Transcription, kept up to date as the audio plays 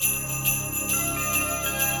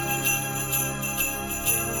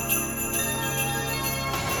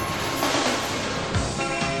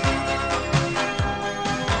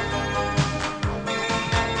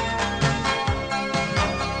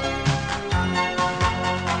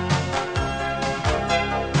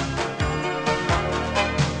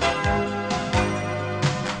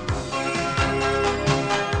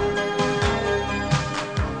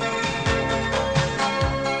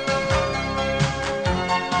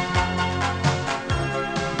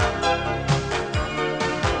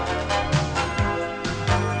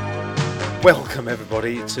Welcome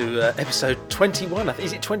everybody to episode 21.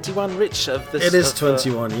 Is it 21, Rich? Of this? It is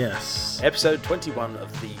 21, yes. Episode 21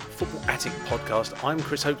 of the Football Attic podcast. I'm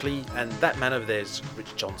Chris Oakley, and that man over there is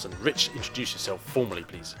Rich Johnson. Rich, introduce yourself formally,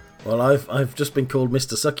 please. Well, I've just been called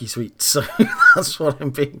Mr. Sucky Sweet, so that's what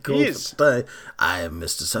I'm being called for today. I am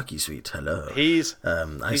Mr. Sucky Sweet. Hello. He's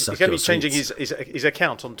going to be changing his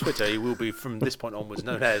account on Twitter. He will be from this point onwards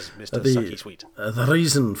known as Mr. Sucky Sweet. The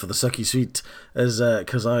reason for the Sucky Sweet is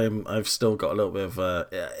because I've still got a little bit of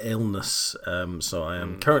illness, so I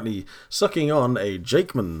am currently sucking on a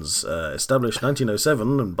Jakeman's established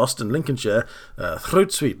 1907 in Boston, Lincolnshire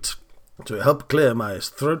throat sweet to help clear my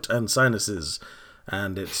throat and sinuses.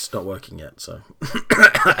 And it's not working yet, so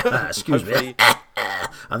excuse me.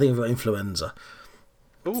 I think I've got influenza.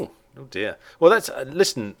 Oh dear. Well, that's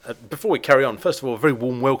listen. Before we carry on, first of all, a very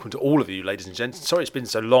warm welcome to all of you, ladies and gents. Sorry, it's been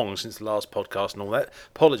so long since the last podcast and all that.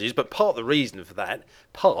 Apologies, but part of the reason for that,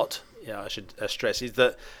 I should stress, is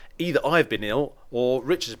that either I've been ill or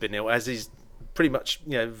Rich has been ill, as he's pretty much,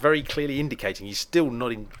 very clearly indicating he's still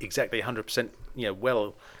not in exactly 100%,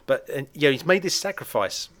 well, but he's made this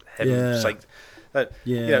sacrifice. Heaven's sake.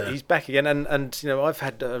 He's back again, and I've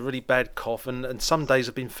had a really bad cough, and some days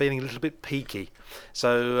I've been feeling a little bit peaky.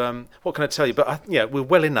 So what can I tell you? But we're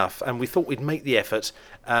well enough, and we thought we'd make the effort.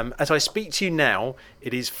 As I speak to you now,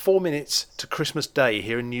 it is 4 minutes to Christmas Day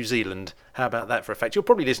here in New Zealand. How about that for a fact? You're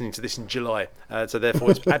probably listening to this in July, so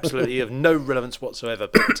therefore it's absolutely of no relevance whatsoever.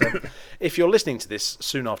 But if you're listening to this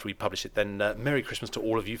soon after we publish it, then Merry Christmas to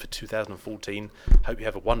all of you for 2014. Hope you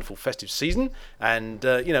have a wonderful festive season, and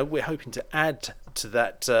we're hoping to add to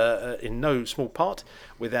that in no small part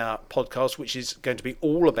with our podcast, which is going to be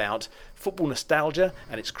all about football nostalgia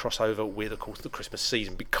and its crossover with, of course, the Christmas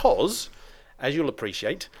season. Because, as you'll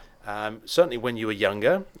appreciate, certainly when you were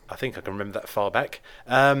younger, I think I can remember that far back,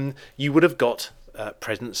 you would have got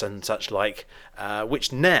presents and such like,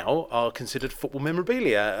 which now are considered football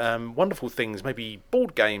memorabilia. Wonderful things, maybe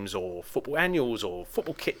board games or football annuals or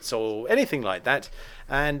football kits or anything like that.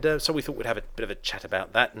 And so we thought we'd have a bit of a chat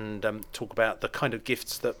about that and talk about the kind of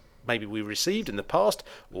gifts that maybe we received in the past,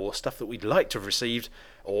 or stuff that we'd like to have received,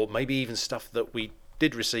 or maybe even stuff that we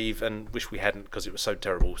did receive and wish we hadn't because it was so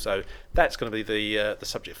terrible. So that's going to be the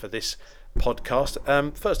subject for this podcast.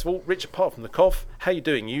 First of all, Rich, apart from the cough, how are you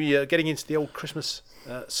doing? You getting into the old Christmas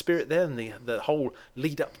spirit there, and the whole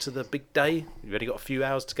lead up to the big day? You've only got a few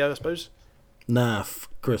hours to go, I suppose. Nah,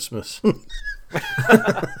 Christmas.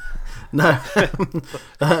 No.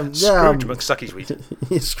 Scrooge McSucky Sweet.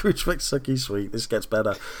 Scrooge McSucky Sweet. This gets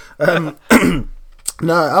better.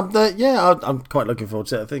 No, I'm quite looking forward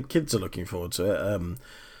to it. I think kids are looking forward to it.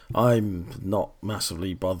 I'm not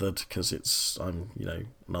massively bothered because I'm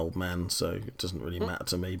an old man, so it doesn't really matter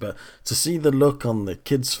to me. But to see the look on the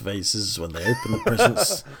kids' faces when they open the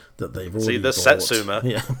presents that they've already bought. See the Satsuma.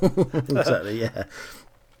 Yeah, exactly, yeah.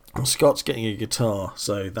 Scott's getting a guitar,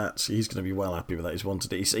 so he's going to be well happy with that. He's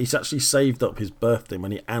wanted it. He's actually saved up his birthday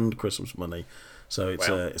money and Christmas money, so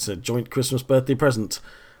it's a joint Christmas birthday present.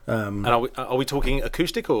 And are we talking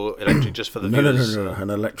acoustic or electric, just for the viewers? No, an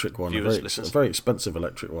electric one, a very expensive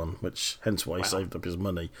electric one, which hence why he saved up his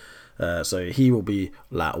money. So he will be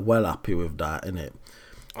well happy with that, innit?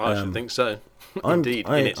 I should think so. I'm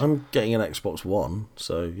getting an Xbox One,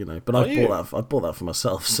 so but I bought that for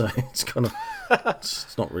myself, so it's kind of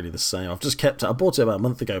it's not really the same. I've just kept it. I bought it about a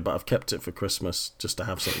month ago, but I've kept it for Christmas just to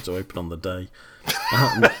have something to open on the day.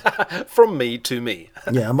 From me to me.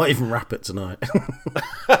 Yeah, I might even wrap it tonight.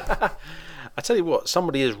 I tell you what,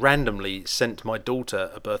 somebody has randomly sent my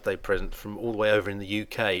daughter a birthday present from all the way over in the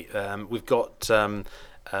UK. We've got a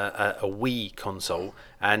Wii console,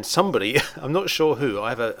 and somebody, I'm not sure who, I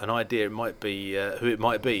have an idea it might be who it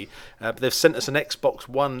might be, but they've sent us an Xbox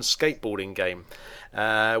One skateboarding game.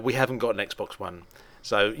 We haven't got an Xbox One,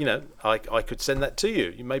 so I could send that to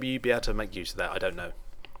you. Maybe you'd be able to make use of that. I don't know.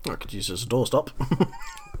 I could use it as a doorstop.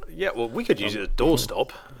 Yeah, well, we could use it as a doorstop.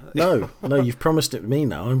 No, you've promised it to me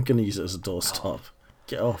now. I'm going to use it as a doorstop.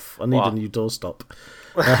 Get off. I need a new doorstop.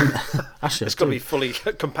 Actually, it's got to be fully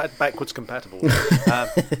backwards compatible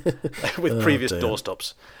with previous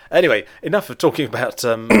doorstops. Anyway, enough of talking about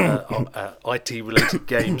IT-related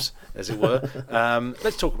games, as it were.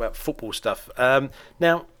 Let's talk about football stuff.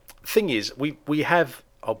 Now, thing is, we have,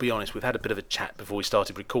 I'll be honest, we've had a bit of a chat before we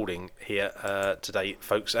started recording here today,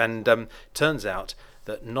 folks, and turns out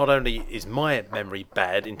that not only is my memory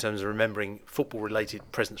bad in terms of remembering football-related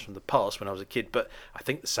presents from the past when I was a kid, but I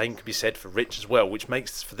think the same could be said for Rich as well, which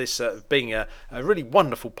makes for this being a really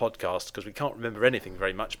wonderful podcast, because we can't remember anything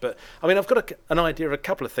very much. But I mean, I've got an idea of a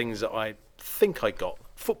couple of things that I think I got,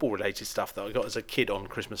 football-related stuff that I got as a kid on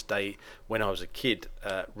Christmas Day when I was a kid,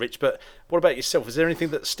 Rich. But what about yourself? Is there anything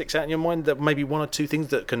that sticks out in your mind, that maybe one or two things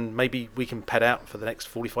that we can pad out for the next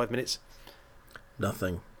 45 minutes?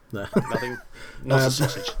 Nothing. No. Nothing. Not a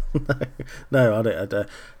sausage. No, I don't.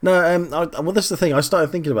 No, well, that's the thing. I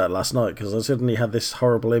started thinking about it last night because I suddenly had this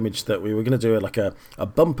horrible image that we were going to do a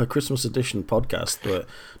bumper Christmas edition podcast. But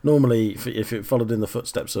normally, if it followed in the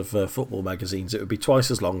footsteps of football magazines, it would be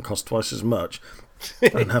twice as long, cost twice as much,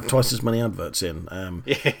 and have twice as many adverts in.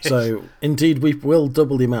 Yes. So, indeed, we will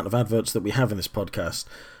double the amount of adverts that we have in this podcast.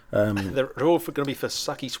 They're all going to be for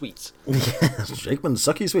sucky sweets. Yes, Jakeman's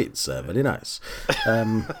sucky sweets, very nice.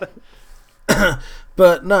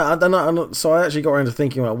 But no, I don't know. So I actually got around to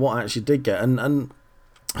thinking about what I actually did get, and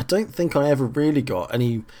I don't think I ever really got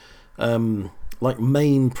any like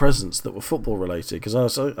main presents that were football related. Because I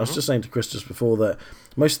was just saying to Chris just before that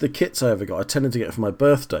most of the kits I ever got I tended to get for my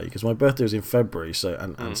birthday, because my birthday was in February, so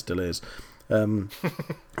and still is.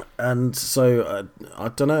 And so I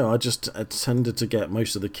don't know, I tended to get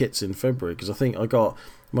most of the kits in February, because I think I got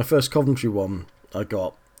my first Coventry one I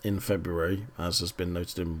got in February, as has been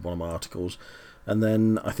noted in one of my articles, and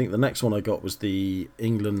then I think the next one I got was the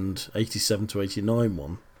England 87 to 89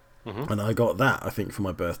 one, and I got that I think for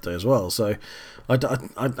my birthday as well. So I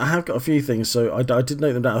have got a few things, so I did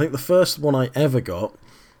note them down. I think the first one I ever got,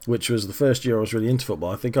 which was the first year I was really into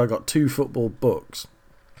football, I think I got 2 football books.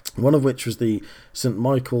 One of which was the St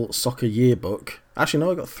Michael Soccer Yearbook. Actually,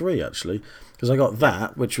 no, I got 3 actually, because I got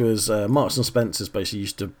that, which was Marks and Spencer's basically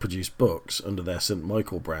used to produce books under their St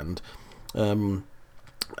Michael brand, and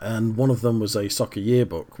one of them was a soccer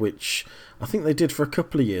yearbook, which I think they did for a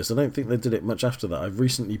couple of years. I don't think they did it much after that. I've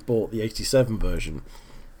recently bought the 87 version,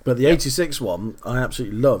 but the 86 one I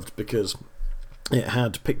absolutely loved because it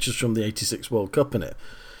had pictures from the 86 World Cup in it,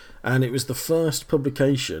 and it was the first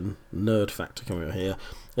publication, nerd factor coming out here,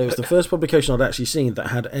 it was the first publication I'd actually seen that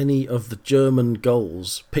had any of the German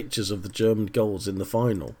goals, pictures of the German goals in the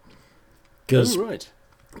final. Because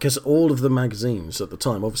all of the magazines at the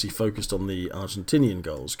time obviously focused on the Argentinian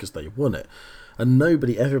goals because they won it, and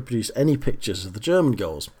nobody ever produced any pictures of the German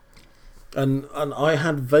goals. And I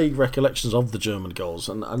had vague recollections of the German goals,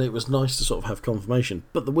 and it was nice to sort of have confirmation.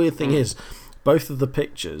 But the weird thing is, both of the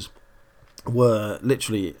pictures were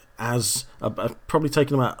literally probably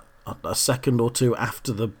taken about a second or two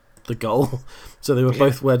after the goal, so they were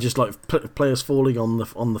both where just like players falling on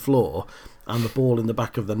the floor and the ball in the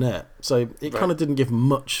back of the net. So it kind of didn't give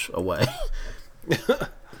much away,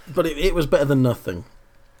 but it was better than nothing.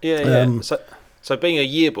 Yeah. So being a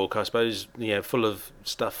yearbook, I suppose, full of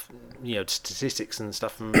stuff, statistics and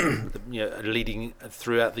stuff from leading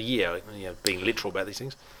throughout the year, being literal about these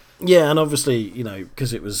things. Yeah, and obviously,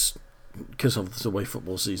 because of the way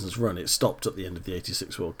football seasons run, it stopped at the end of the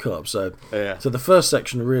 86 World Cup. So the first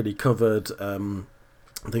section really covered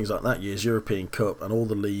things like that year's European Cup and all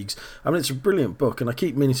the leagues. I mean, it's a brilliant book, and I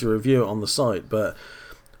keep meaning to review it on the site, but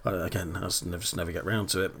again, I just never get round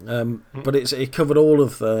to it. But it covered all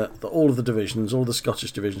of the divisions, all the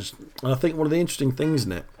Scottish divisions. And I think one of the interesting things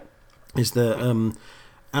in it is that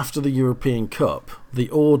after the European Cup, the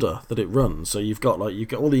order that it runs. So you've got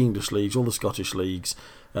all the English leagues, all the Scottish leagues.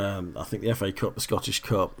 I think the FA Cup, the Scottish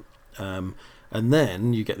Cup, and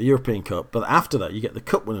then you get the European Cup. But after that, you get the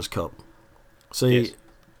Cup Winners' Cup.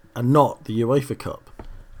 And not the UEFA Cup,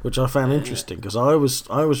 which I found interesting, because I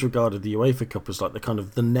always regarded the UEFA Cup as like the kind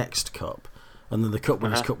of the next cup, and then the Cup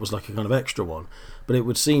Winners' Cup was like a kind of extra one. But it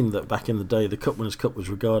would seem that back in the day, the Cup Winners' Cup was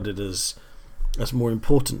regarded as more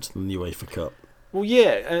important than the UEFA Cup. Well,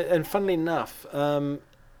 yeah, and funnily enough,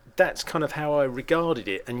 that's kind of how I regarded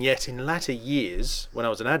it. And yet in latter years, when I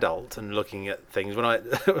was an adult and looking at things, when I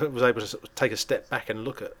was able to sort of take a step back and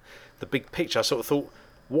look at the big picture, I sort of thought,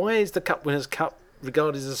 why is the Cup Winners' Cup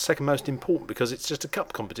regarded as the second most important? Because it's just a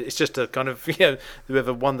cup competition. It's just a kind of,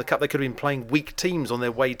 whoever won the cup, they could have been playing weak teams on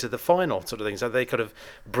their way to the final sort of thing. So they could have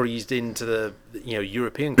breezed into the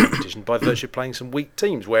European competition by virtue of playing some weak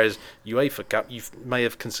teams. Whereas UEFA Cup, you may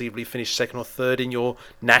have conceivably finished second or third in your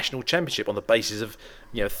national championship on the basis of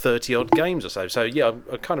 30 odd games or so. So yeah, I'm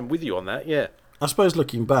kind of with you on that. Yeah. I suppose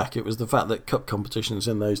looking back, it was the fact that cup competitions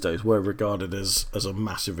in those days were regarded as a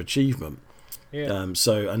massive achievement. Yeah.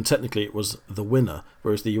 And technically it was the winner,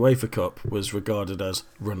 whereas the UEFA Cup was regarded as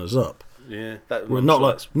runners-up. Yeah.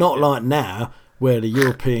 Not like now, where the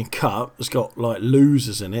European Cup has got like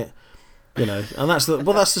losers in it, And that's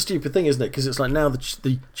the stupid thing, isn't it? Because it's like now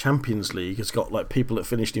the Champions League has got like people that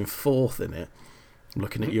finished in fourth in it. I'm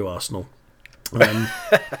looking at you, Arsenal.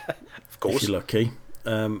 Of course, if you're lucky.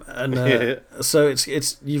 So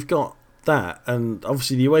it's you've got that, and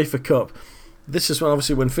obviously the UEFA Cup. This is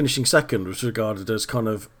when finishing second was regarded as kind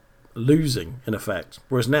of losing in effect,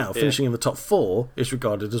 whereas now finishing in the top four is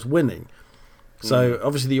regarded as winning. So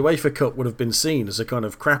obviously the UEFA Cup would have been seen as a kind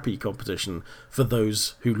of crappy competition for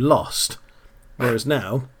those who lost, whereas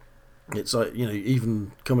now it's like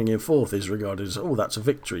even coming in fourth is regarded as that's a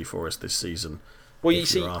victory for us this season. Well, you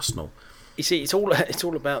see, Arsenal. You see, it's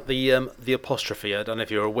all about the apostrophe. I don't know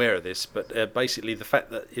if you're aware of this, but basically the fact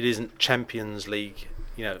that it isn't Champions League,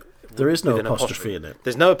 there is no apostrophe in it.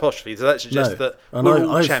 There's no apostrophe, so that suggests that we're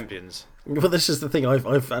all champions. But this is the thing,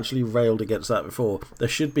 I've actually railed against that before. There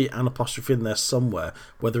should be an apostrophe in there somewhere,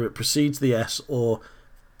 whether it precedes the S or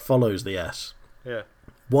follows the S. Yeah.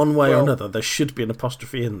 One way or another, there should be an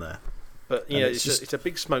apostrophe in there. But it's a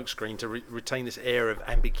big smokescreen to retain this air of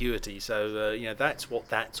ambiguity. So that's what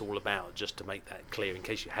that's all about. Just to make that clear, in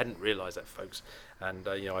case you hadn't realised that, folks. And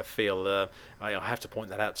I feel I have to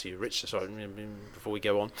point that out to you, Rich. Sorry, before we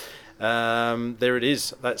go on, there it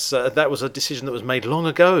is. That was a decision that was made long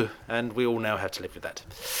ago, and we all now have to live with that.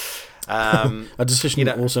 A decision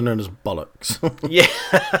also known as bollocks. Yeah,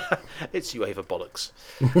 it's UEFA bollocks.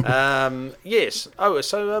 Yes. Oh,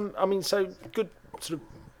 so so good sort of.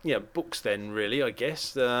 Books then, really, I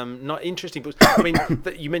guess. Not interesting books. I mean,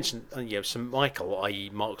 you mentioned St. Michael, i.e.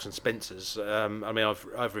 Marks and Spencer's.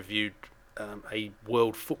 I've reviewed a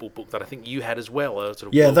world football book that I think you had as well.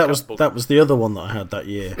 That was the other one that I had that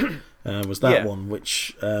year. Was that one,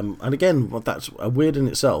 which and again, that's weird in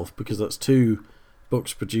itself because that's two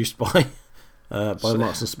books produced by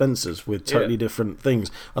Marks and Spencer's with totally different things.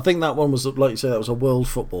 I think that one was, like you say, that was a world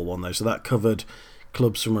football one though, so that covered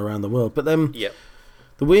clubs from around the world. But then.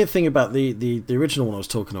 The weird thing about the original one I was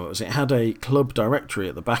talking about was it had a club directory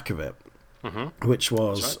at the back of it, which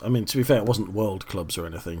was, right. I mean, to be fair, it wasn't world clubs or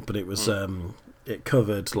anything, but it was it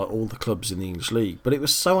covered like all the clubs in the English league. But it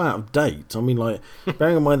was so out of date. I mean, like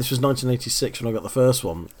bearing in mind this was 1986 when I got the first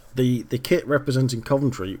one. The kit representing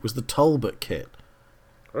Coventry was the Talbot kit.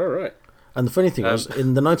 All right. And the funny thing was,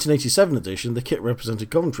 in the 1987 edition, the kit representing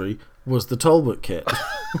Coventry was the Talbot kit.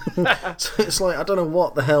 So it's like, I don't know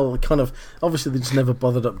what the hell kind of... Obviously, they just never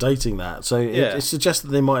bothered updating that. So it suggests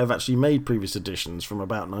that they might have actually made previous editions from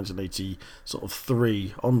about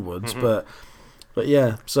 1983 onwards. But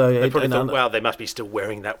yeah, so... They probably thought, well, they must be still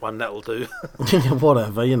wearing that one, that'll do.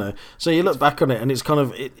 Whatever, So you look back on it, and it's kind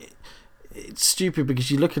of... It's stupid because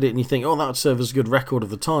you look at it and you think, that would serve as a good record of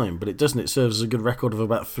the time, but it doesn't. It serves as a good record of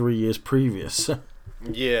about 3 years previous.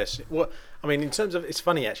 Yes. Well, I mean, in terms of, it's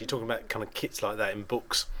funny actually talking about kind of kits like that in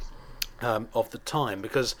books of the time,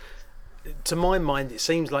 because to my mind, it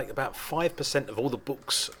seems like about 5% of all the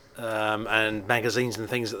books and magazines and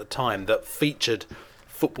things at the time that featured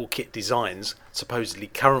football kit designs, supposedly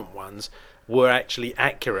current ones, were actually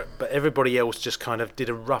accurate, but everybody else just kind of did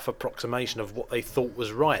a rough approximation of what they thought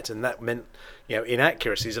was right, and that meant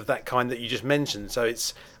inaccuracies of that kind that you just mentioned. So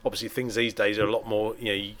it's obviously things these days are a lot more,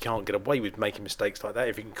 you can't get away with making mistakes like that,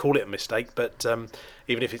 if you can call it a mistake, but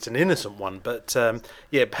even if it's an innocent one. But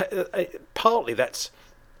partly that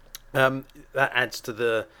adds to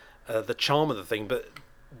the charm of the thing, but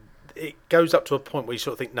it goes up to a point where you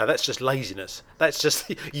sort of think, no, that's just laziness. That's just,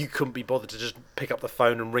 you couldn't be bothered to just pick up the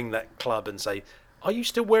phone and ring that club and say, are you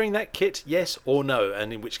still wearing that kit? Yes or no?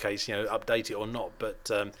 And in which case, update it or not. But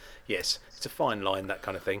yes, it's a fine line, that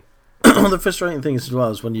kind of thing. The frustrating thing as well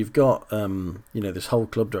is when you've got this whole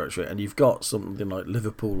club directory and you've got something like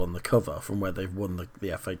Liverpool on the cover from where they've won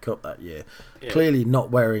the FA Cup that year, clearly not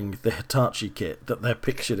wearing the Hitachi kit that they're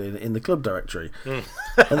pictured in the club directory.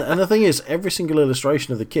 And the thing is, every single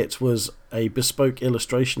illustration of the kits was a bespoke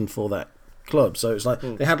illustration for that club. So it's like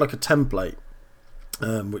they had like a template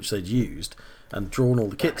which they'd used and drawn all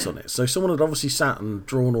the kits on it. So someone had obviously sat and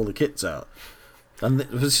drawn all the kits out. And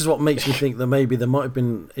this is what makes me think that maybe there might have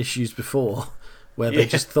been issues before where they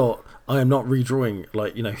just thought, I am not redrawing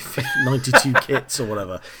 92 kits or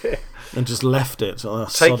whatever, and just left it. So,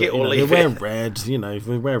 take it or leave it. They wear red, they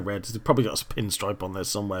wear red. They've probably got a pinstripe on there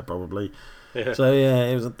somewhere, probably. Yeah. So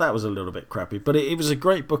yeah, that was a little bit crappy, but it was a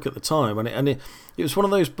great book at the time, and it was one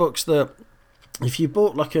of those books that if you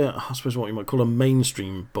bought I suppose what you might call a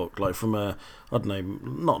mainstream book, like from I don't know,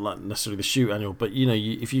 not like necessarily the Shoot Annual, but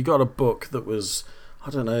if you got a book that was, I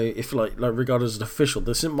don't know, if like regarded as an official,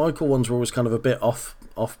 the St. Michael ones were always kind of a bit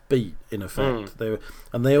offbeat in effect.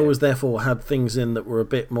 They always therefore had things in that were a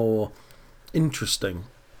bit more interesting.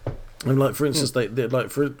 And like for instance, they like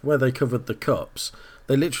for where they covered the cups,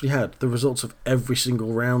 they literally had the results of every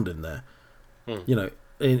single round in there, you know,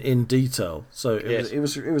 in detail. So it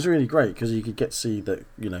was really great because you could get to see that,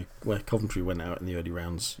 you know, where Coventry went out in the early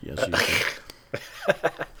rounds. Yes,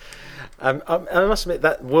 I must admit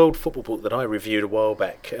that World Football book that I reviewed a while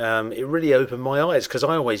back, it really opened my eyes because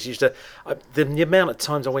I always used to. The amount of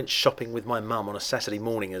times I went shopping with my mum on a Saturday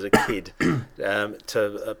morning as a kid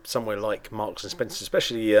to somewhere like Marks and Spencer,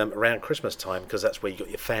 especially around Christmas time, because that's where you got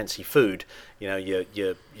your fancy food, you know,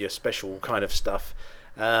 your special kind of stuff,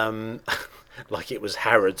 like it was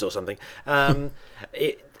Harrods or something. I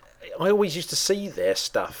always used to see their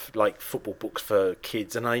stuff like football books for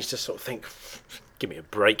kids, and I used to sort of think, give me a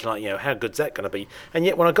break, like, you know, how good's that going to be? And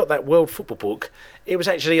yet when I got that World Football book, it was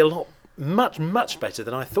actually much better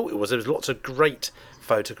than I thought it was. There was lots of great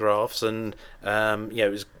photographs, and you know,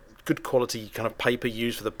 it was good quality kind of paper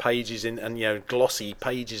used for the pages, and you know, glossy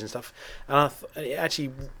pages and stuff. And it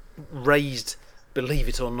actually raised, believe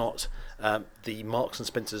it or not, the Marks and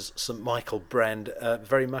Spencer's St Michael brand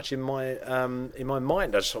very much in my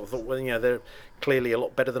mind. I just sort of thought, well, you know, they're clearly a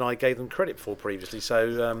lot better than I gave them credit for previously.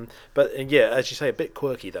 So, but yeah, as you say, a bit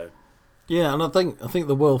quirky though. Yeah, and I think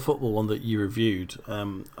the World Football one that you reviewed,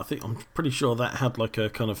 I'm pretty sure that had like a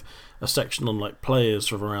kind of a section on like players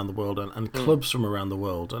from around the world and clubs from around the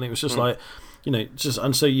world, and it was just like, you know,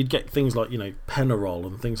 and so you'd get things like, you know, Penarol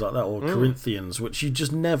and things like that, or Corinthians, which you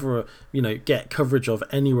just never, you know, get coverage of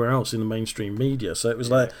anywhere else in the mainstream media. So it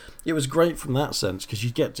was like, it was great from that sense because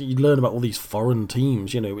you'd learn about all these foreign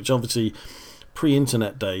teams, you know, which obviously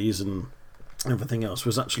pre-internet days and everything else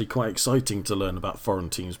was actually quite exciting to learn about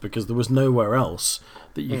foreign teams because there was nowhere else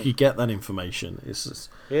that you could get that information.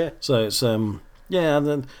 So it's yeah, and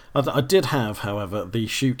then I did have, however, the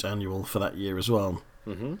Shoot annual for that year as well.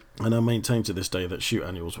 And I maintain to this day that Shoot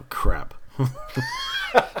annuals were crap.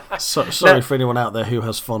 Sorry for anyone out there who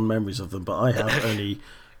has fond memories of them, but I have only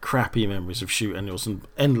crappy memories of Shoot annuals and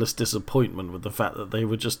endless disappointment with the fact that they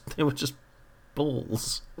were just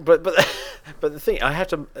balls. But the thing, I have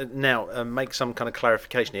to now make some kind of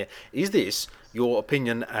clarification here. Is this your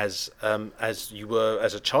opinion as you were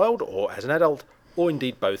as a child or as an adult, or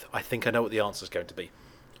indeed both? I think I know what the answer is going to be.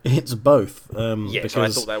 It's both. Yes, I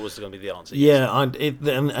thought that was going to be the answer. Yeah,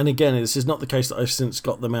 and again, this is not the case that I've since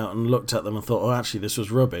got them out and looked at them and thought, oh, actually, this was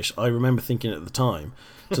rubbish. I remember thinking at the time,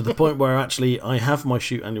 to the point where actually I have my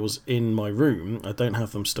Shoot annuals in my room. I don't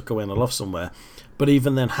have them stuck away in a loft somewhere, but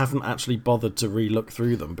even then haven't actually bothered to re-look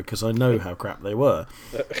through them because I know how crap they were.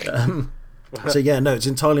 So yeah, no, it's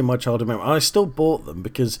entirely my childhood memory. I still bought them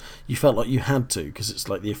because you felt like you had to, because it's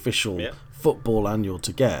like the official football annual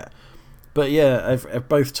to get. But yeah, at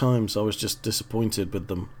both times I was just disappointed with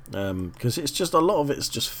them because it's just, a lot of it's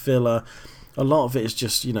just filler. A lot of it is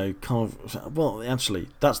just, you know, kind of, well, actually,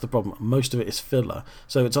 that's the problem. Most of it is filler.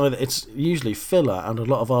 So it's usually filler and a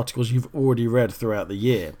lot of articles you've already read throughout the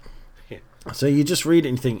year. Yeah. So you just read it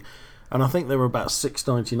and you think, and I think they were about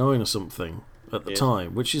 $6.99 or something at the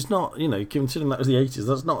time, which is not, you know, considering that was the 80s,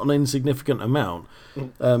 that's not an insignificant amount.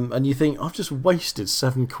 And you think, I've just wasted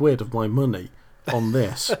 £7 of my money on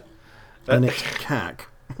this. And it's cack.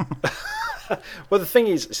 Well, the thing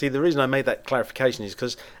is, see, the reason I made that clarification is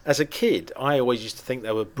because as a kid, I always used to think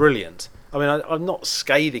they were brilliant. I mean, I'm not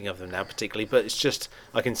scathing of them now particularly, but it's just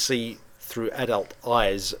I can see through adult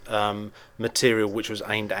eyes material which was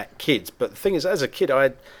aimed at kids. But the thing is, as a kid,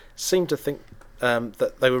 I seemed to think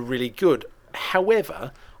that they were really good.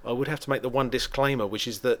 However, I would have to make the one disclaimer, which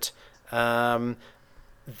is that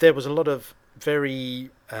there was a lot of very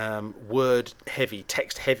word heavy,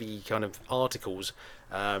 text heavy kind of articles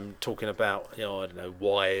talking about, you know, I don't know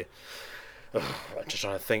why. I'm just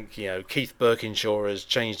trying to think, you know, Keith Birkinshaw has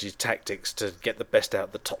changed his tactics to get the best out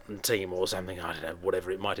of the Tottenham team or something, I don't know,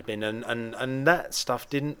 whatever it might have been, and that stuff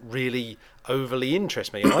didn't really overly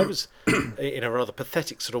interest me. I was, in a rather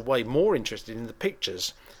pathetic sort of way, more interested in the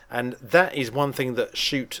pictures, and that is one thing that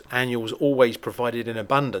Shoot annuals always provided in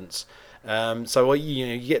abundance. So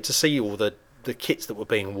you get to see all the kits that were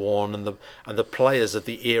being worn and the players of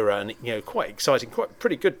the era, and you know, quite exciting, quite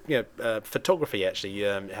pretty good, you know, photography actually,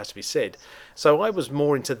 it has to be said. So I was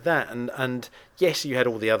more into that, and yes, you had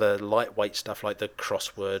all the other lightweight stuff like the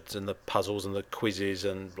crosswords and the puzzles and the quizzes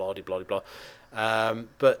and blah blah blah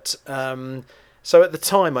blah. So at the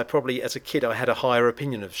time, I probably, as a kid, I had a higher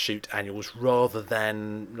opinion of Shoot annuals rather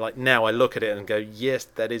than, like, now I look at it and go, yes,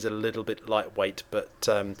 that is a little bit lightweight, but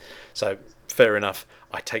so fair enough.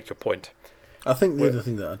 I take your point. I think the other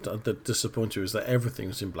thing that disappointed you is that everything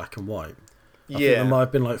was in black and white. I think there might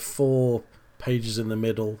have been like 4 pages in the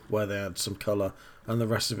middle where they had some colour, and the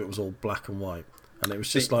rest of it was all black and white. And it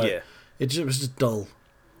was just like, it was just dull.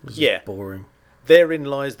 It was just boring. therein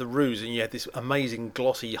lies the ruse, and you had this amazing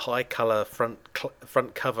glossy high colour front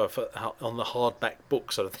cover on the hardback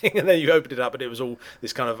book sort of thing, and then you opened it up and it was all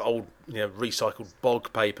this kind of old recycled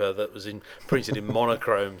bog paper that was printed in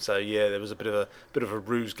monochrome. So yeah, there was a bit of a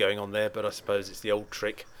ruse going on there, but I suppose it's the old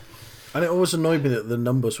trick. And it always annoyed me that the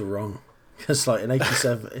numbers were wrong. It's like in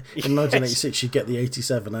 87, in 1986 you get the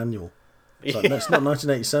 87 annual. It's like, no, it's not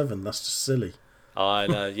 1987. That's just silly. I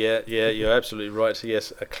know, yeah, you're absolutely right. So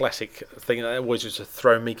yes, a classic thing that always used to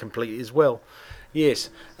throw me completely as well. Yes,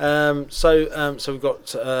 so we've got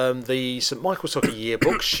the St Michael Soccer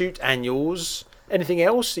Yearbook, shoot annuals. Anything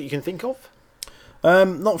else that you can think of?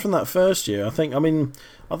 Not from that first year. I think I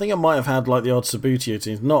might have had like the odd Sabutio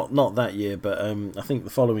teams. Not that year, but I think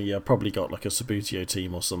the following year I probably got like a Sabutio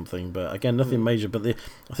team or something. But again, nothing major. But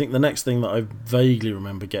I think the next thing that I vaguely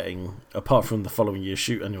remember getting, apart from the following year's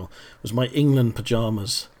shoot annual, was my England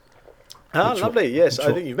pyjamas. Ah, lovely. Yes,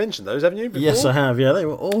 I think you mentioned those, haven't you? Before? Yes, I have. Yeah, they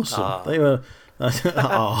were awesome. They were.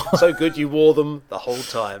 So good you wore them the whole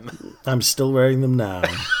time. I'm still wearing them now.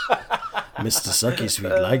 Mr. Sucky Sweet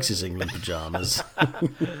likes his England pyjamas.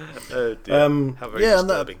 Oh dear. How very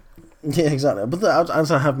disturbing. Yeah, exactly. But as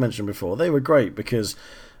I have mentioned before, they were great because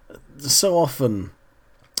so often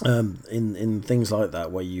in things like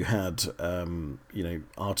that where you had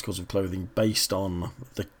articles of clothing based on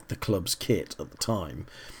the club's kit at the time,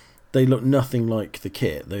 they look nothing like the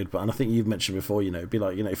kit. And I think you've mentioned before, it'd be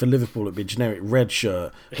like, for Liverpool, it'd be a generic red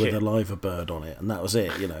shirt with a liver bird on it, and that was it,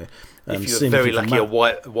 If you were very lucky, a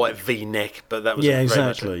white V-neck, but that was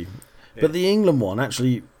exactly. But the England one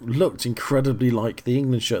actually looked incredibly like the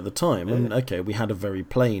England shirt at the time. Yeah. And okay, we had a very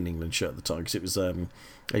plain England shirt at the time because it was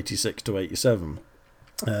 86 to 87.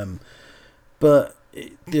 But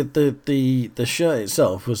the shirt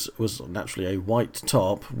itself was naturally a white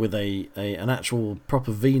top with an actual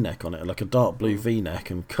proper V-neck on it, like a dark blue V-neck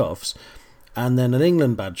and cuffs, and then an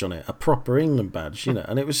England badge on it, a proper England badge,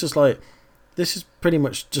 and it was just like, this is pretty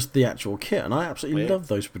much just the actual kit, and I absolutely loved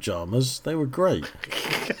those pyjamas. They were great.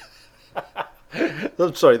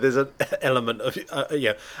 I'm sorry, there's an element of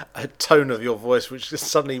a tone of your voice which just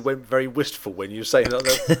suddenly went very wistful when you were saying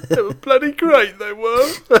that. They were bloody great, they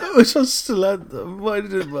were. I wish I still had them. Why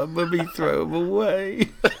didn't my mummy throw them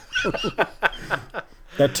away?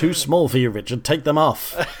 They're too small for you, Richard. Take them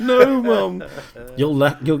off. No, Mum.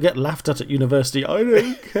 You'll get laughed at university. I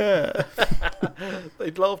don't care.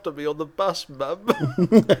 They'd laughed at me on the bus, Mum.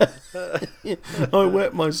 I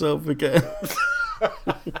wet myself again.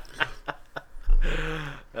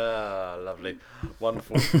 Ah, lovely.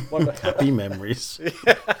 Wonderful. Happy memories.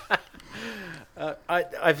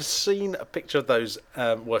 I've seen a picture of those.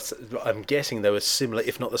 I'm guessing they were similar,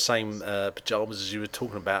 if not the same, pyjamas as you were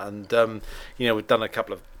talking about. And we've done a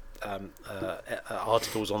couple of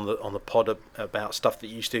articles on the pod about stuff that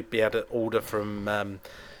you used to be able to order from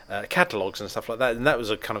catalogues and stuff like that. And that was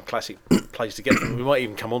a kind of classic place to get them. We might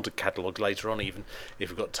even come on to catalogues later on, even if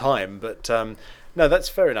we've got time. But no, that's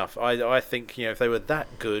fair enough. I think if they were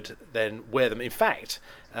that good, then wear them. In fact.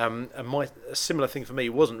 And a similar thing for me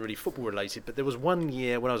wasn't really football related, but there was one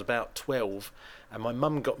year when I was about 12, and my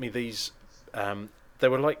mum got me these. They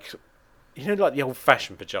were like, like the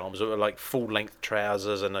old-fashioned pajamas, that were like full-length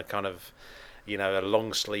trousers and a kind of, a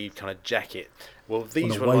long-sleeve kind of jacket. Well,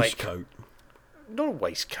 these were waistcoat. Not a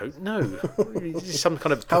waistcoat, no. Some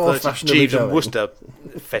kind of perverted Jeeves and Worcester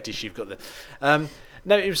fetish you've got there.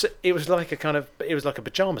 No, it was like a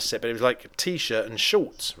pajama set, but it was like a t-shirt and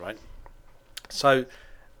shorts, right? So.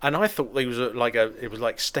 And I thought it was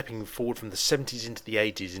like stepping forward from the 70s into the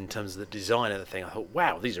 80s in terms of the design of the thing. I thought,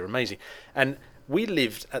 wow, these are amazing. And we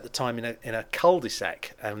lived at the time in a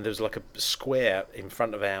cul-de-sac, and there was like a square in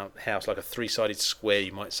front of our house, like a three-sided square,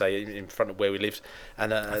 you might say, in front of where we lived.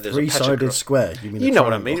 And a three-sided square? You know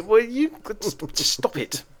what I mean? Well, just stop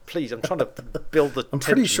it, please. I'm trying to build the. I'm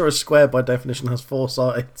pretty sure a square, by definition, has four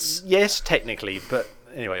sides. Yes, technically, but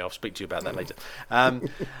anyway, I'll speak to you about that later.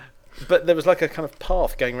 But there was like a kind of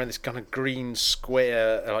path going around this kind of green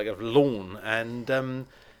square, like a lawn, and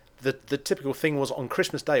the typical thing was on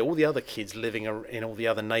Christmas Day, all the other kids living in all the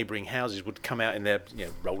other neighbouring houses would come out in their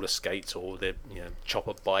roller skates or their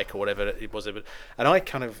chopper bike or whatever it was. And I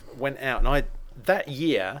kind of went out, and that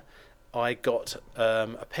year I got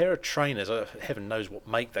a pair of trainers. Heaven knows what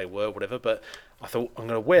make they were, whatever, but I thought I'm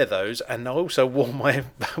going to wear those, and I also wore my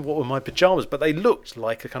pyjamas, but they looked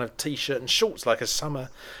like a kind of t-shirt and shorts, like a summer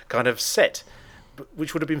kind of set,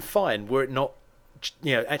 which would have been fine were it not,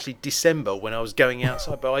 actually December when I was going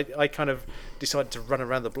outside. But I kind of decided to run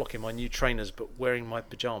around the block in my new trainers, but wearing my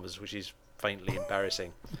pyjamas, which is faintly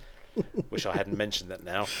embarrassing. Wish I hadn't mentioned that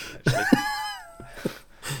now, actually.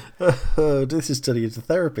 This is turning into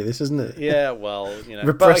therapy, this, isn't it? Yeah, well,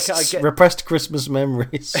 Repressed Christmas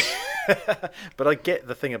memories. But I get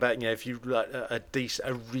the thing about, if you like a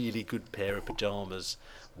really good pair of pajamas,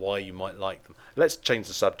 why you might like them. Let's change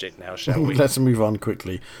the subject now, shall we? Let's move on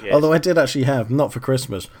quickly. Yes. Although I did actually have, not for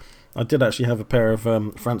Christmas, I did actually have a pair of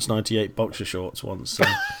France 98 boxer shorts once.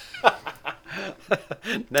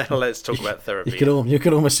 Now let's talk about therapy. You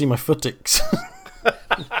could almost see my footix.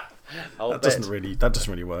 That doesn't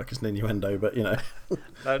really work as an innuendo, but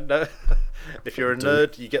No. If you're a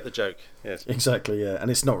nerd, you get the joke. Yes. Exactly, yeah, and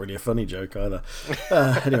it's not really a funny joke either.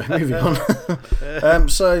 Anyway, moving on.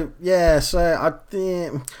 So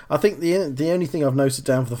I think the only thing I've noted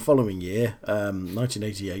down for the following year,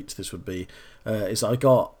 1988, this would be, is I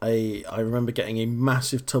remember getting a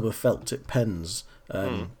massive tub of felt tip pens.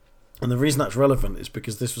 And the reason that's relevant is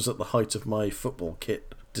because this was at the height of my football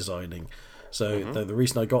kit designing. So the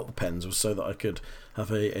reason I got the pens was so that I could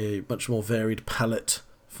have a much more varied palette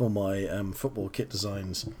for my football kit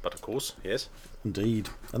designs. But of course, yes. Indeed.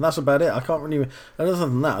 And that's about it. I can't really... And other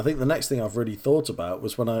than that, I think the next thing I've really thought about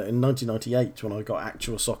was in 1998, when I got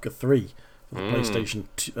Actual Soccer 3 for the PlayStation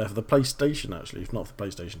 2, for the PlayStation, actually, if not for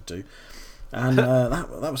PlayStation 2. And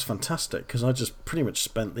that was fantastic, because I just pretty much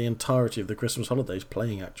spent the entirety of the Christmas holidays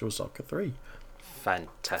playing Actual Soccer 3.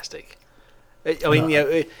 Fantastic. I mean,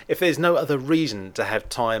 if there's no other reason to have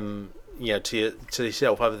time, to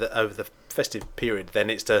yourself over the festive period, then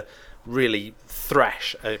it's to really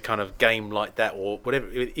thrash a kind of game like that, or whatever,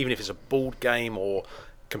 even if it's a board game or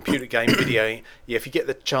computer game, video. If you get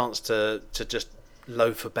the chance to just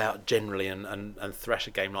loaf about generally and thrash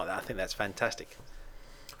a game like that, I think that's fantastic.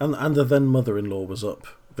 And the then mother-in-law was up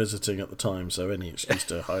visiting at the time, so any excuse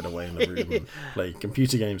to hide away in the room and play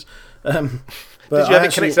computer games. Did you have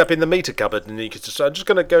it connected up in the meter cupboard, and you could just, I'm just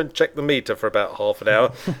going to go and check the meter for about half an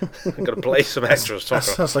hour. I'm going to play some Actual Soccer.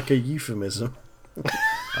 That sounds like a euphemism.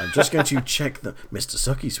 I'm just going to check the... Mr.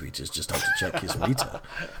 Sucky Sweet has just had to check his meter.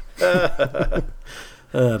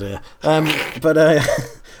 Oh dear. But I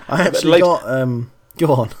actually got...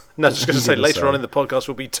 Go on. No, I was just going to say, later on in the podcast,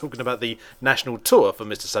 we'll be talking about the national tour for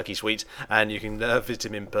Mr. Sucky Sweet, and you can visit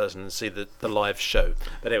him in person and see the live show.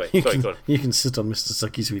 But anyway, go on. You can sit on Mr.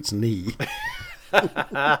 Sucky Sweet's knee. Ho,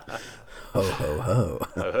 ho, ho.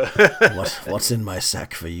 What's in my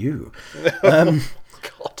sack for you?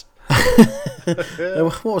 God.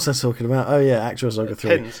 What was I talking about? Oh, yeah, Actual Soccer 3.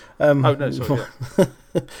 Pens. Oh, no, sorry.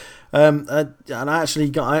 And I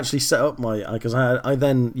actually set up my, because I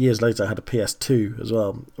then years later had a PS2 as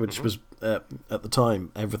well, which was at the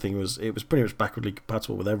time it was pretty much backwardly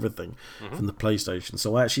compatible with everything from the PlayStation.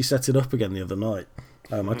 So I actually set it up again the other night.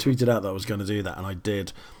 I tweeted out that I was going to do that, and I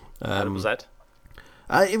did. How was that?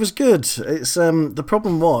 It was good. It's the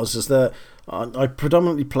problem is that I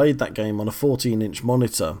predominantly played that game on a 14-inch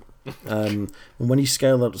monitor. And when you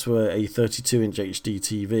scale up to a 32-inch HD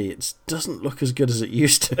TV, it doesn't look as good as it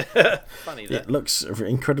used to. Funny that. It looks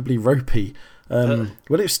incredibly ropey,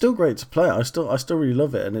 but it's still great to play. I still really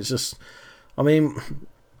love it, and it's just, I mean,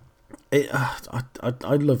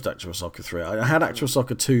 I loved Actual Soccer 3. I had Actual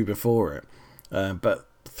Soccer 2 before it, but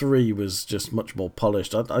 3 was just much more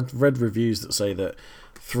polished. I'd read reviews that say that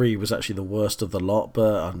 3 was actually the worst of the lot,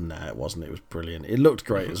 but no, it wasn't. It was brilliant. It looked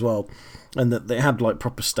great as well, and that they had like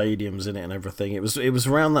proper stadiums in it and everything. It was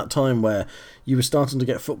around that time where you were starting to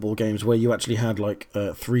get football games where you actually had like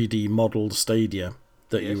 3D modelled stadia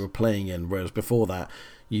that you were playing in, whereas before that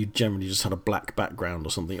you generally just had a black background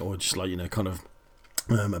or something, or just like kind of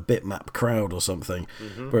a bitmap crowd or something.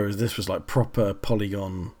 Whereas this was like proper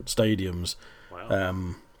polygon stadiums.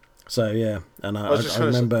 Wow. So yeah, and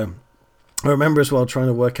I remember as well trying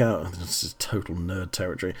to work out. This is total nerd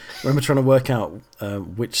territory. I remember trying to work out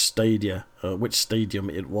which stadium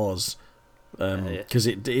it was, because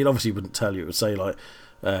it obviously wouldn't tell you. It would say like,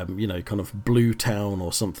 kind of Blue Town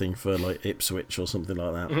or something for like Ipswich or something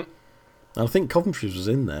like that. And I think Coventry's was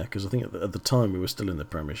in there because I think at the time we were still in the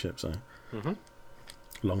Premiership, so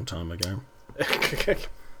long time ago.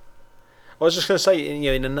 I was just going to say,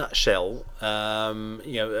 in a nutshell, I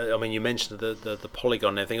mean, you mentioned the polygon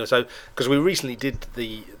and everything. So, because we recently did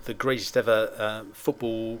the greatest ever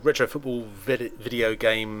retro football video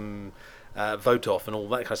game vote off and all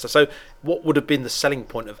that kind of stuff. So, what would have been the selling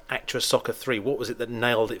point of Actual Soccer 3? What was it that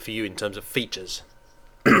nailed it for you in terms of features?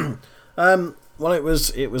 Well, it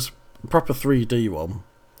was proper 3D one.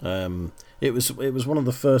 It was one of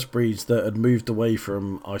the first breeds that had moved away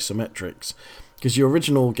from isometrics. Because your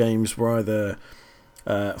original games were either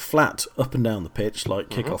flat up and down the pitch, like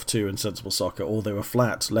Kick-Off 2 and Sensible Soccer, or they were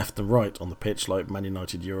flat left and right on the pitch, like Man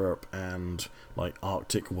United Europe and like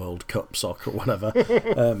Arctic World Cup Soccer or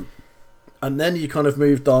whatever. And then you kind of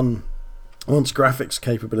moved on. Once graphics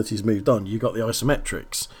capabilities moved on, you got the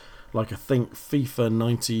isometrics, like I think FIFA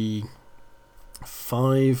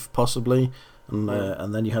 95 possibly,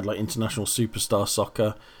 and then you had like International Superstar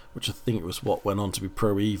Soccer, which I think was what went on to be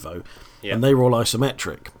Pro Evo, and they were all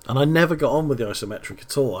isometric. And I never got on with the isometric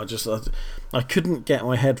at all. I couldn't get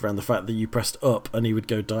my head around the fact that you pressed up and he would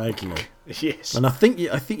go diagonal. Yes. And I think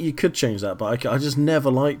you could change that, but I just never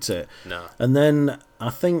liked it. No. And then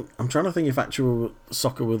I'm trying to think if actual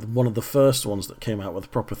soccer was one of the first ones that came out with a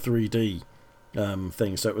proper 3D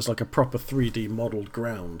thing. So it was like a proper 3D modelled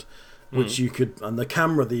ground, which you could, and the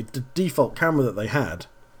camera, the default camera that they had,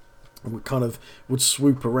 would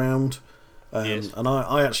swoop around. And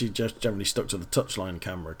I actually just generally stuck to the touchline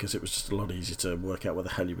camera because it was just a lot easier to work out where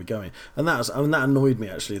the hell you were going. And that annoyed me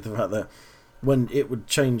actually, the fact that when it would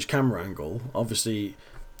change camera angle, obviously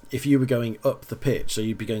if you were going up the pitch, so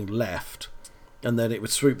you'd be going left, and then it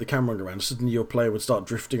would swoop the camera around, suddenly your player would start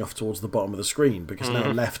drifting off towards the bottom of the screen because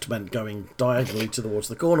now left meant going diagonally towards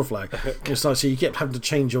the corner flag. It's like, so you kept having to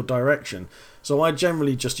change your direction. So I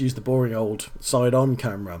generally just used the boring old side-on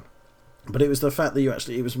camera. But it was the fact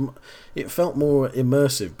that it felt more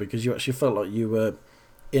immersive because you actually felt like you were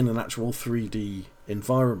in an actual 3D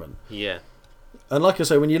environment. Yeah. And like I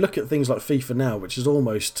say, when you look at things like FIFA now, which is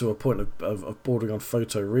almost to a point of bordering on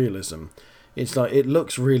photorealism, it's like it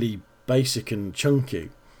looks really basic and chunky,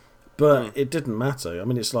 but it didn't matter. I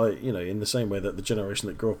mean, it's like, in the same way that the generation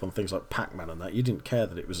that grew up on things like Pac-Man and that, you didn't care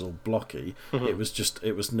that it was all blocky. It was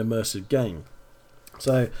an immersive game.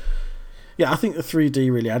 So yeah, I think the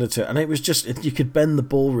 3D really added to it, and it was just you could bend the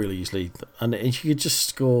ball really easily, and you could just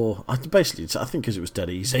score. I think because it was dead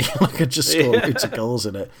easy, I could just score loads of goals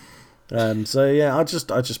in it. And so yeah, I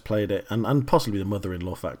just played it, and possibly the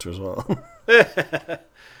mother-in-law factor as well.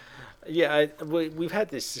 Yeah, we've had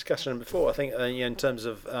this discussion before. I think in terms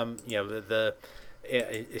of the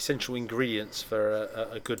essential ingredients for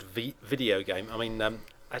a good video game. I mean,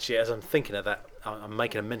 actually, as I'm thinking of that, I'm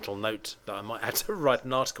making a mental note that I might have to write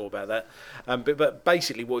an article about that. But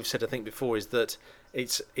basically, what we've said, I think, before is that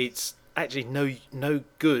it's actually no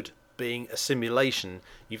good being a simulation.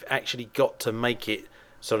 You've actually got to make it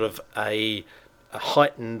sort of a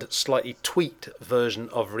heightened, slightly tweaked version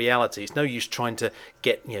of reality. It's no use trying to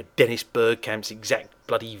get Dennis Bergkamp's exact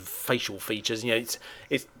bloody facial features. It's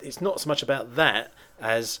not so much about that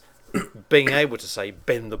as being able to say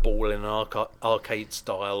bend the ball in an arcade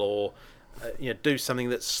style, or do something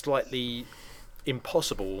that's slightly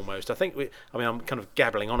impossible almost. I think I'm kind of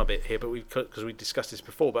gabbling on a bit here, but because we discussed this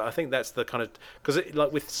before. But I think that's the kind of, because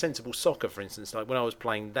like with Sensible Soccer, for instance, like when I was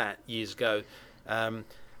playing that years ago.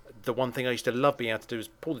 The one thing I used to love being able to do is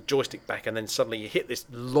pull the joystick back, and then suddenly you hit this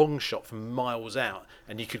long shot from miles out,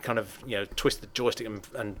 and you could kind of twist the joystick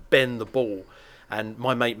and bend the ball. And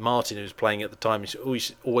my mate Martin, who was playing at the time,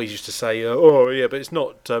 always used to say, "Oh yeah, but it's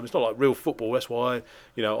not like real football. That's why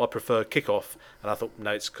I prefer kickoff." And I thought,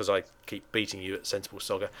 no, it's because I keep beating you at Sensible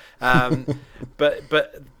Soccer. But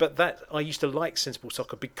that I used to like Sensible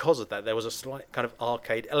Soccer because of that. There was a slight kind of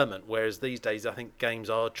arcade element, whereas these days I think games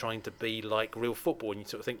are trying to be like real football, and you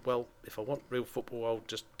sort of think, well, if I want real football, I'll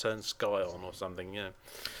just turn Sky on or something,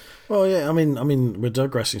 Well, yeah, I mean, we're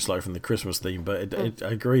digressing slightly from the Christmas theme, but I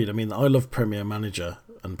agreed. I mean, I love Premier Manager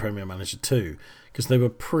and Premier Manager 2 because they were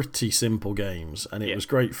pretty simple games, and it was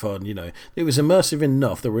great fun. It was immersive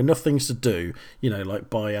enough. There were enough things to do, like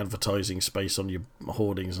buy advertising space on your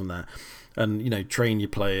hoardings and that, and train your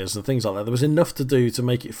players and things like that. There was enough to do to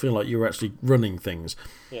make it feel like you were actually running things.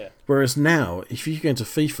 Yeah. Whereas now, if you go into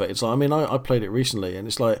FIFA, it's like, I mean, I played it recently, and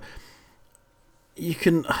it's like, you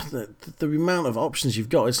can, the amount of options you've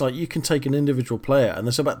got, it's like you can take an individual player and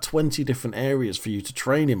there's about 20 different areas for you to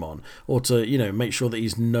train him on, or to make sure that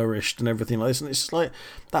he's nourished and everything like this, and it's just like,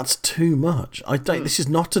 that's too much. This is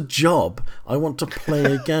not a job. I want to play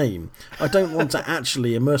a game. I don't want to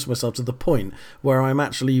actually immerse myself to the point where I'm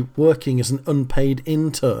actually working as an unpaid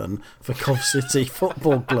intern for Cov City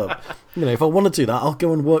Football Club. If I want to do that, I'll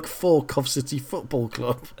go and work for Cov City Football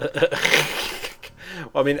Club.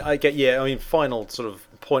 I mean, final sort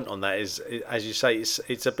of point on that is, as you say,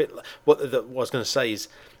 it's a bit. What I was going to say is,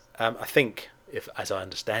 I think, as I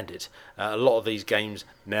understand it, a lot of these games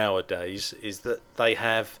nowadays is that they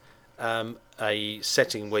have a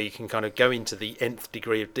setting where you can kind of go into the nth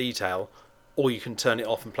degree of detail, or you can turn it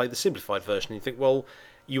off and play the simplified version. And you think, well,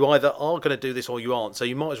 you either are going to do this or you aren't, so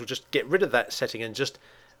you might as well just get rid of that setting and just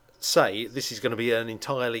say this is going to be an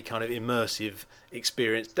entirely kind of immersive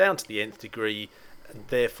experience down to the nth degree. And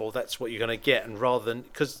therefore, that's what you're going to get, and rather than,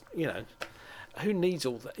 because who needs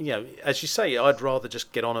all that? As you say, I'd rather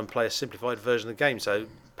just get on and play a simplified version of the game. So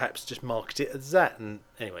perhaps just market it as that. And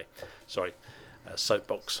anyway, sorry,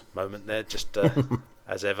 soapbox moment there, just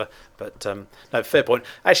as ever. But no, fair point.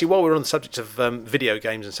 Actually, while we're on the subject of video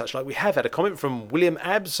games and such like, we have had a comment from William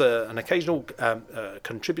Abbs, an occasional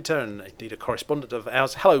contributor and indeed a correspondent of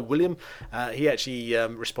ours. Hello, William. He actually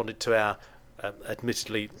responded to our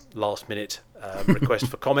admittedly last-minute request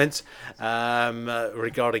for comments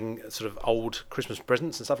regarding sort of old Christmas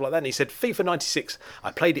presents and stuff like that. And he said, FIFA 96,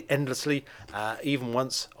 I played it endlessly. Even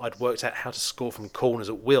once I'd worked out how to score from corners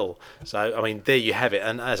at will. So, I mean, there you have it.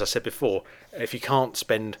 And as I said before, if you can't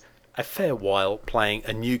spend a fair while playing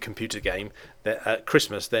a new computer game at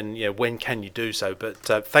Christmas, then when can you do so? But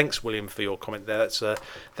thanks, William, for your comment there.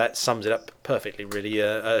 That sums it up perfectly, really.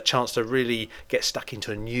 A chance to really get stuck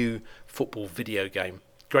into a new football video game.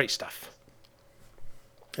 Great stuff.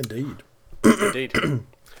 Indeed. Indeed.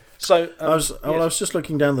 So I was just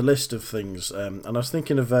looking down the list of things, and I was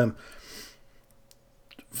thinking of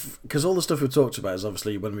because all the stuff we talked about is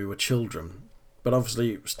obviously when we were children, but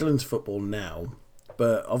obviously still into football now.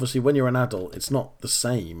 But obviously, when you're an adult, it's not the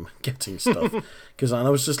same getting stuff. Because I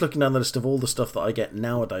was just looking down the list of all the stuff that I get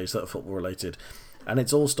nowadays that are football related, and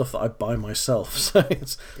it's all stuff that I buy myself. So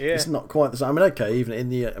it's not quite the same. I mean, okay,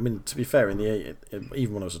 to be fair,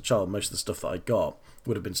 even when I was a child, most of the stuff that I got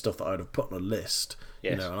would have been stuff that I'd have put on a list.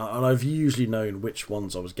 Yes. And I've usually known which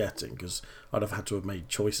ones I was getting because I'd have had to have made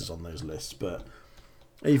choices on those lists. But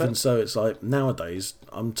even so, it's like nowadays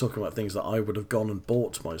I'm talking about things that I would have gone and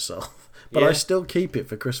bought myself. But I still keep it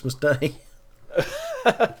for Christmas Day.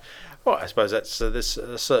 Well, I suppose there's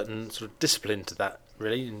a certain sort of discipline to that,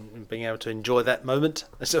 really, in being able to enjoy that moment.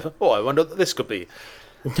 So, I wonder what this could be.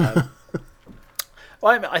 I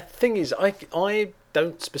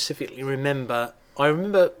don't specifically remember. I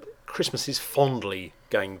remember Christmases fondly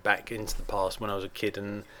going back into the past when I was a kid,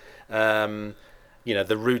 and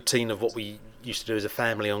the routine of what we used to do as a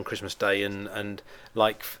family on Christmas Day, and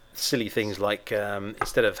like silly things like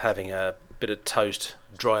instead of having a bit of toast,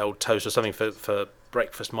 dry old toast or something for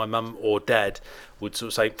breakfast, my mum or dad would sort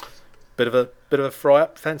of say, bit of a fry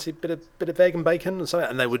up, fancy bit of egg and bacon and something,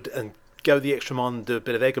 and they would go the extra mile and do a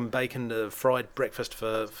bit of egg and bacon, fried breakfast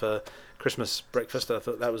for Christmas breakfast. I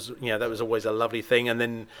thought that was always a lovely thing. And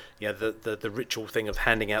then the ritual thing of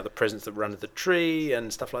handing out the presents that were under the tree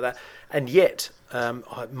and stuff like that. And yet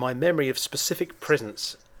my memory of specific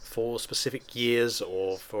presents for specific years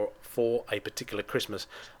or for a particular Christmas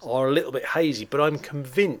are a little bit hazy, but I'm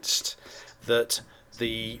convinced that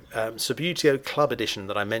the Subbuteo Club edition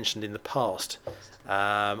that I mentioned in the past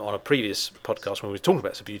on a previous podcast when we were talking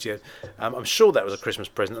about Subbuteo, I'm sure that was a Christmas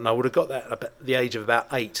present, and I would have got that at the age of about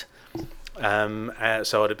 8.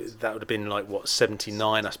 So that would have been like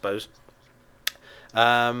 79, I suppose.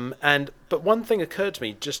 But one thing occurred to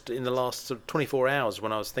me just in the last sort of 24 hours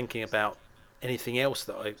when I was thinking about anything else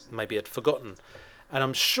that I maybe had forgotten, and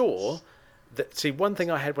I'm sure that one thing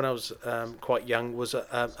I had when I was quite young was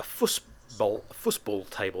a football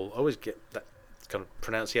table. I always get that kind of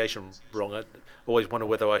pronunciation wrong. I always wonder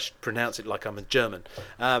whether I should pronounce it like I'm a German.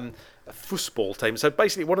 A football table. So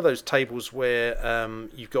basically one of those tables where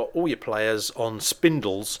you've got all your players on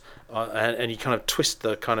spindles and you kind of twist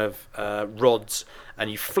the kind of rods and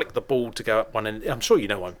you flick the ball to go up one end. I'm sure you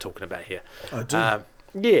know what I'm talking about here. I do.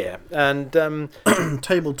 Yeah, and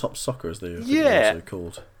tabletop soccer is the also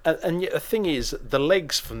called. And yet the thing is, the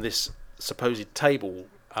legs from this supposed table,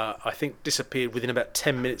 I think, disappeared within about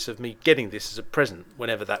 10 minutes of me getting this as a present,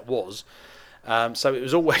 whenever that was. So it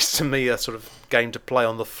was always to me a sort of game to play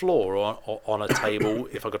on the floor or on a table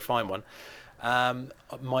if I could find one.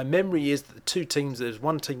 My memory is that the two teams, there's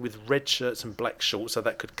one team with red shirts and black shorts, so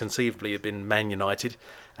that could conceivably have been Man United,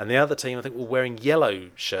 and the other team I think were wearing yellow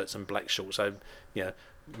shirts and black shorts, so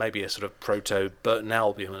maybe a sort of proto Burton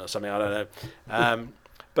Albion or something, I don't know.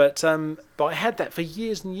 But I had that for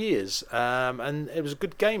years and years, and it was a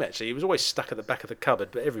good game actually. It was always stuck at the back of the cupboard,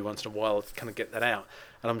 but every once in a while I'd kind of get that out,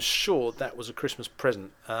 and I'm sure that was a Christmas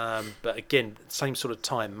present. But again, same sort of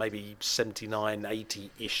time, maybe 79,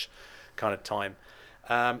 80-ish kind of time.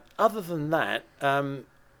 Other than that, there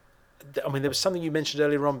was something you mentioned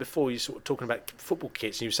earlier on before. You sort of talking about football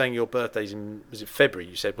kits, and you were saying your birthday's was it February?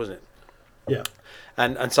 You said, wasn't it? Yeah.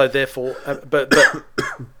 And so therefore, but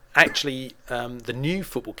actually, the new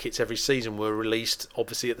football kits every season were released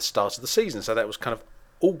obviously at the start of the season, so that was kind of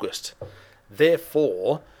August.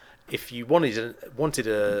 Therefore, if you wanted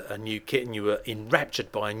a new kit and you were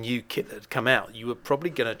enraptured by a new kit that had come out, you were probably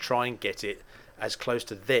going to try and get it as close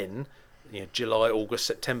to then, July, August,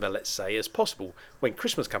 September, let's say, as possible. When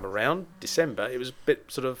Christmas came around, December, it was a bit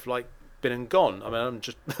sort of like been and gone. I mean,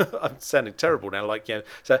 I'm sounding terrible now. Like,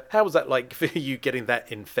 so how was that like for you getting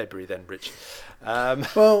that in February then, Rich?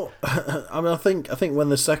 Well, I mean, I think when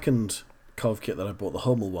the second Cov kit that I bought, the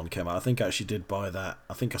Hummel one, came out, I think I actually did buy that.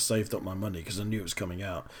 I think I saved up my money because I knew it was coming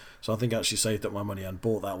out. So I think I actually saved up my money and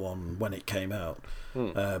bought that one when it came out.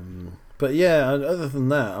 But yeah, other than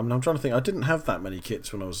that, I'm trying to think. I didn't have that many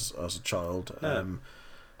kits when I was a child.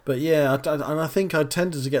 But yeah, and I think I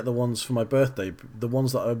tended to get the ones for my birthday, the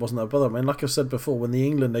ones that I wasn't that bothered. I mean, like I've said before, when the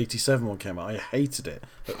England '87 one came out, I hated it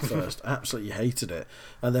at first, absolutely hated it.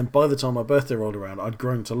 And then by the time my birthday rolled around, I'd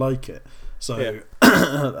grown to like it. So,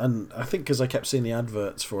 and I think because I kept seeing the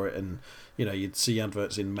adverts for it, and you'd see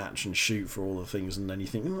adverts in Match and Shoot for all the things, and then you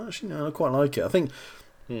think, actually, no, I quite like it. I think.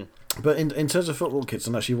 But in terms of football kits,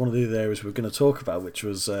 and actually one of the other areas we're going to talk about, which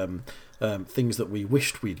was things that we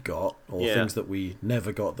wished we'd got, or things that we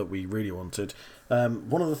never got that we really wanted.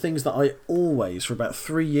 One of the things that I always, for about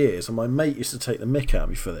 3 years, and my mate used to take the mick out of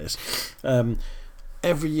me for this,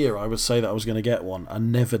 every year I would say that I was going to get one, and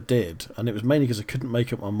never did, and it was mainly because I couldn't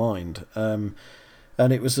make up my mind. And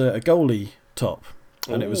it was a goalie top.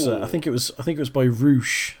 And it was, I think it was by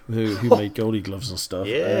Roosh who made goalie gloves and stuff.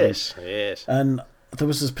 Yes. And there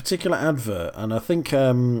was this particular advert, and I think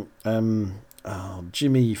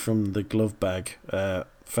Jimmy from the Glove Bag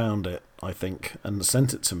found it, I think, and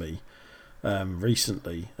sent it to me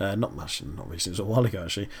recently. Not recently, it was a while ago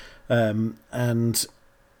actually. And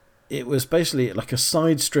it was basically like a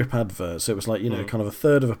side strip advert, so it was like kind of a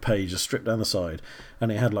third of a page, just stripped down the side, and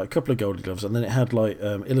it had like a couple of goalie gloves, and then it had like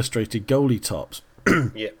illustrated goalie tops.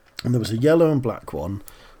 Yeah. And there was a yellow and black one,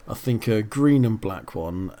 I think a green and black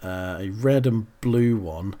one, a red and blue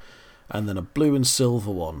one, and then a blue and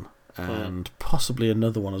silver one, and possibly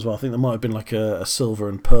another one as well. I think there might have been like a silver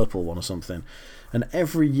and purple one or something. And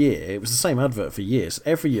every year, it was the same advert for years.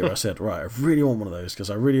 Every year I said, right, I really want one of those, because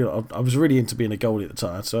I was really into being a goalie at the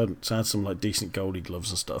time. So I had some like decent goalie gloves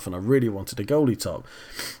and stuff, and I really wanted a goalie top.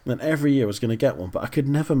 And every year I was going to get one, but I could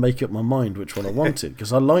never make up my mind which one I wanted,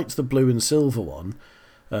 because I liked the blue and silver one,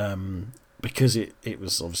 because it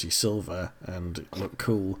was obviously silver and it looked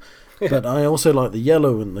cool. But I also liked the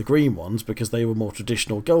yellow and the green ones because they were more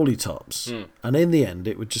traditional goalie tops. And in the end,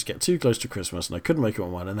 it would just get too close to Christmas, and I couldn't make up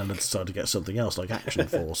my mind. And then I decided to get something else, like Action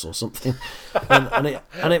Force or something.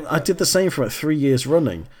 I did the same for about 3 years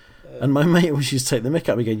running. And my mate always used to take the mick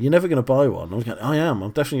at me, going, "You're never going to buy one." I was going, "I am. I'm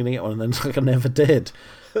definitely going to get one." And then it's like I never did.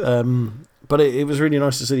 But it was really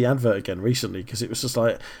nice to see the advert again recently, because it was just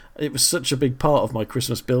like, it was such a big part of my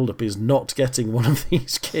Christmas build-up is not getting one of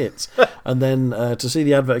these kits. And then to see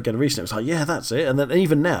the advert again recently, it was like, yeah, that's it. And then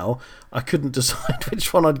even now, I couldn't decide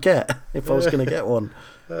which one I'd get if I was going to get one.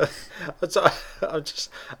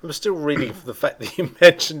 I'm still reading for the fact that you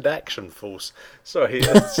mentioned Action Force. Sorry,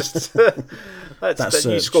 that's just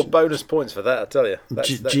you scored bonus points for that, I tell you.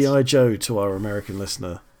 G.I. Joe to our American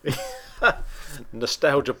listener.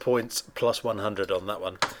 Nostalgia points plus 100 on that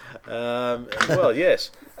one. Well,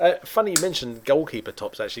 yes. Funny you mentioned goalkeeper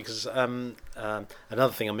tops, actually, because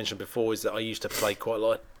another thing I mentioned before is that I used to play quite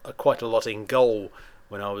a lot in goal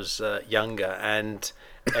when I was younger, and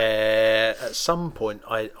at some point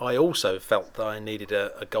I also felt that I needed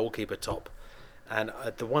a goalkeeper top, and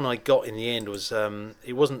the one I got in the end was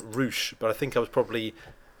it wasn't Roosh, but I think I was probably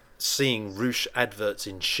seeing Roosh adverts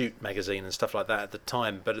in Shoot magazine and stuff like that at the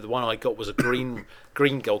time, but the one I got was a green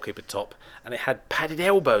goalkeeper top, and it had padded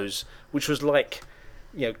elbows, which was like,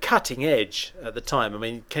 cutting edge at the time. I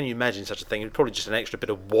mean, can you imagine such a thing? It was probably just an extra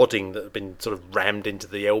bit of wadding that had been sort of rammed into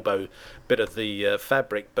the elbow bit of the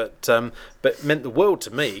fabric, but it meant the world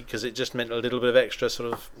to me, because it just meant a little bit of extra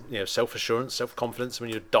sort of self-assurance, self-confidence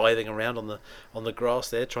when you're diving around on the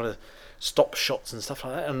grass there trying to stop shots and stuff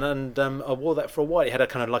like that, and I wore that for a while. It had a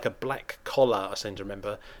kind of like a black collar, I seem to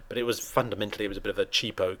remember, but it was fundamentally a bit of a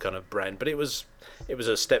cheapo kind of brand, but it was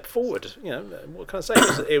a step forward. What can I say?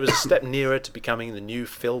 It was a step nearer to becoming the new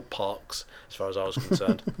Phil Parks, as far as I was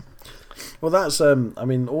concerned. Well, that's I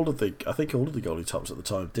think all of the goalie tops at the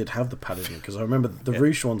time did have the padding, because I remember the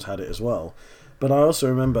Roosh ones had it as well, but I also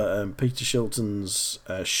remember Peter Shilton's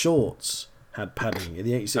shorts had padding in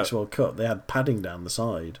the '86 World Cup. They had padding down the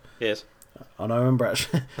side. Yes. And I remember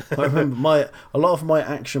a lot of my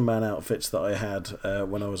Action Man outfits that I had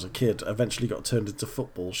when I was a kid eventually got turned into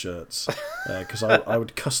football shirts, because I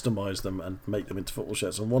would customise them and make them into football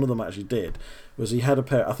shirts. And one of them actually did was he had a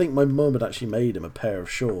pair. I think my mum had actually made him a pair of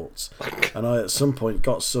shorts, and I at some point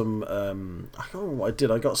got some. I can't remember what I did.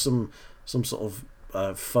 I got some sort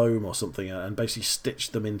of foam or something, and basically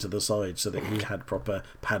stitched them into the side so that he had proper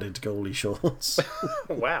padded goalie shorts.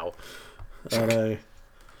 Wow. I know.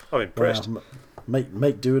 I'm impressed.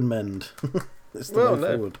 Make do and mend. It's the way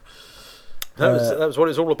forward. That was what it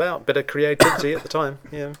was all about. Bit of creativity at the time.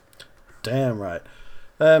 Yeah. Damn right.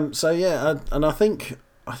 So yeah, and I think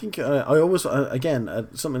I always again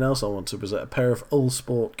something else I wanted was a pair of All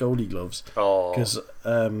Sport goalie gloves. Oh.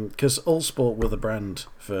 Because All Sport were the brand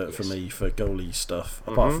for me for goalie stuff.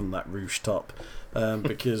 Apart from that ruche top,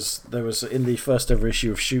 because there was in the first ever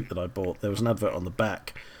issue of Shoot that I bought, there was an advert on the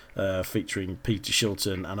back. Featuring Peter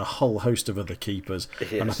Shilton and a whole host of other keepers,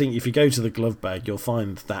 and I think if you go to the glove bag, you'll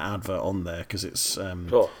find that advert on there because it's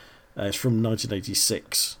from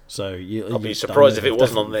 1986. So I'd be surprised if it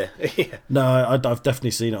wasn't on there. No, I've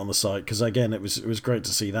definitely seen it on the site because again, it was great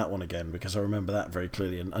to see that one again because I remember that very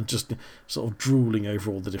clearly and just sort of drooling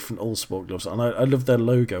over all the different All Sport gloves, and I love their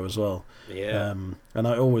logo as well. Yeah. And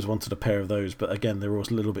I always wanted a pair of those, but again, they were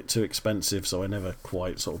always a little bit too expensive, so I never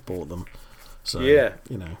quite sort of bought them. So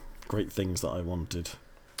great things that I wanted.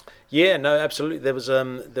 Yeah, no, absolutely. There was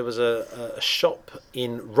a shop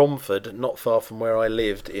in Romford, not far from where I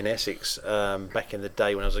lived in Essex, back in the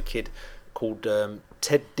day when I was a kid, called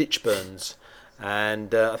Ted Ditchburn's,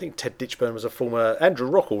 and I think Ted Ditchburn was a former. Andrew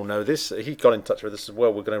Rock will know this. He got in touch with us as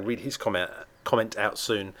well. We're going to read his comment out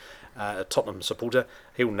soon. A Tottenham supporter,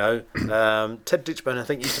 he'll know. Ted Ditchburn, I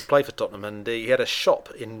think, used to play for Tottenham, and he had a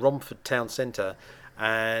shop in Romford town centre.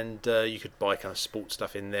 And you could buy kind of sports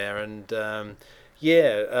stuff in there, and that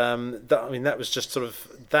was just sort of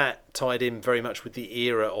that tied in very much with the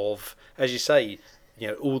era of, as you say,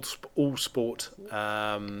 all sport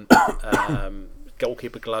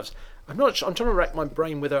goalkeeper gloves. I'm not sure, I'm trying to rack my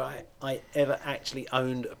brain whether I ever actually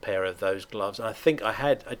owned a pair of those gloves. And I think I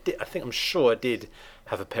had. I'm sure I did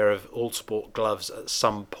have a pair of all sport gloves at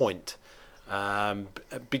some point.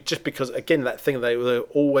 Just because, again, that thing, they were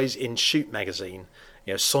always in Shoot magazine.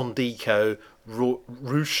 Sondico,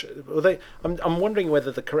 Ruche. I'm wondering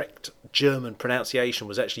whether the correct German pronunciation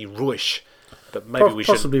was actually Ruisch, but maybe we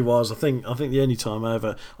should. Possibly was. I think the only time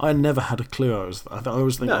I never had a clue. I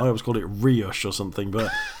always called it Riush or something,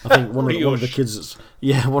 but I think one of the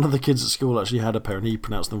kids at school actually had a pair, and he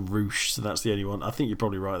pronounced them Ruche, so that's the only one. I think you're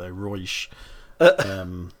probably right there, Ruisch.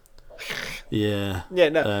 Yeah. Yeah.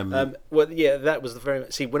 No. That was the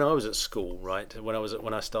very. See, when I was at school, right?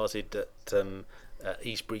 When I started at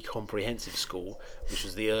Eastbury Comprehensive School, which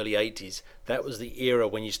was the early '80s. That was the era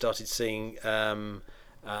when you started seeing brand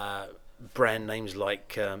names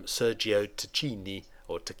like Sergio Tacchini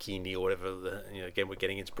or Tacchini or whatever. Again, we're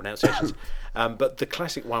getting into pronunciations. But the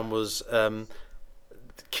classic one was the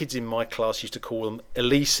kids in my class used to call them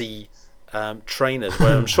Elise. Trainers,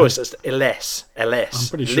 where I'm sure it's just LS, I'm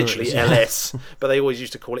pretty sure literally LS, but they always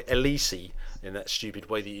used to call it Elise in that stupid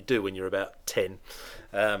way that you do when you're about 10.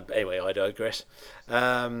 Anyway, I digress.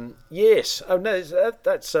 Yes,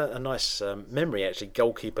 that's a nice memory actually.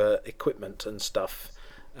 Goalkeeper equipment and stuff,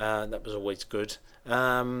 that was always good. But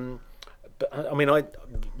I mean, I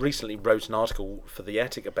recently wrote an article for the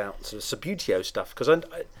Attic about sort of Subutio stuff because I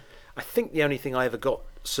think the only thing I ever got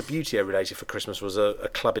Subutio related for Christmas was a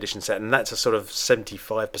club edition set, and that's a sort of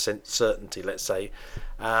 75% certainty, let's say.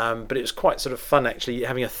 But it was quite sort of fun actually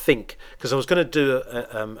having a think, because I was going to do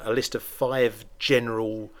a list of 5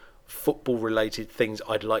 general football related things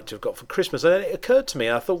I'd like to have got for Christmas, and then it occurred to me,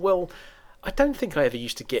 and I thought, well, I don't think I ever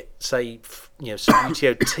used to get, say,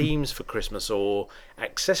 Subutio teams for Christmas or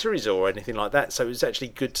accessories or anything like that. So it was actually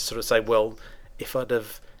good to sort of say, well, if I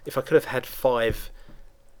could have had 5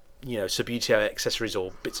 Subutio accessories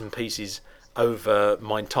or bits and pieces over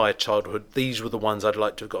my entire childhood, these were the ones I'd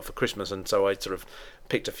like to have got for Christmas. And so I sort of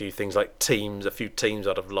picked a few things like a few teams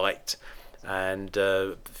I'd have liked, and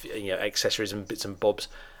accessories and bits and bobs.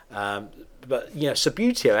 But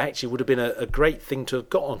Subutio actually would have been a great thing to have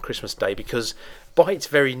got on Christmas Day, because by its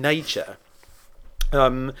very nature,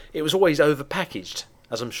 it was always overpackaged,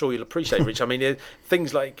 as I'm sure you'll appreciate, Rich. I mean,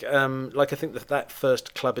 things like I think that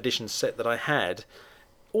first club edition set that I had,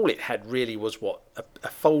 all it had really was a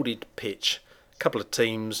folded pitch, a couple of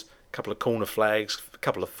teams, a couple of corner flags, a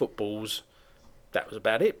couple of footballs. That was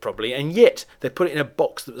about it, probably. And yet they put it in a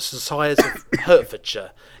box that was the size of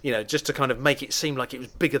Hertfordshire, just to kind of make it seem like it was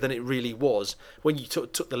bigger than it really was. When you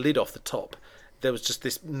took the lid off the top, there was just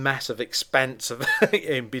this massive expanse of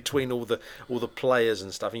in between all the players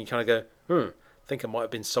and stuff, and you kind of go, I think I might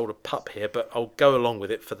have been sold a pup here, but I'll go along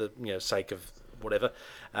with it for the sake of whatever.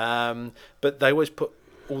 But they always put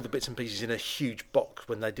all the bits and pieces in a huge box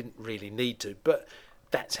when they didn't really need to. But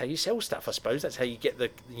that's how you sell stuff, I suppose. That's how you get the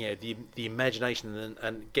imagination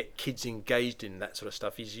and get kids engaged in that sort of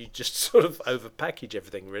stuff. Is you just sort of overpackage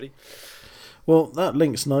everything, really. Well, that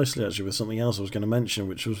links nicely actually with something else I was going to mention,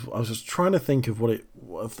 which was I was just trying to think of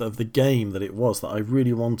of the game that it was that I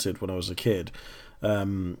really wanted when I was a kid.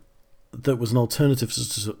 that was an alternative to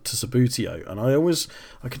Sabutio, and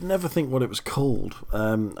I could never think what it was called.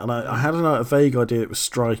 And I had a vague idea it was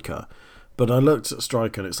Striker, but I looked at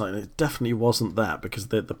Striker and it's like it definitely wasn't that because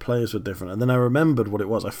the players were different. And then I remembered what it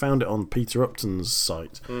was. I found it on Peter Upton's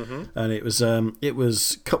site, and it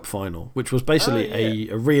was Cup Final, which was basically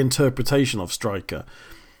a reinterpretation of Striker.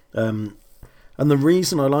 And the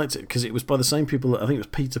reason I liked it, because it was by the same people that I think it was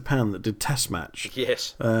Peter Pan that did Test Match.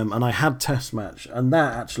 Yes. And I had Test Match, and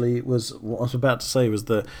that actually was what I was about to say was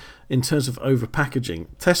in terms of over packaging,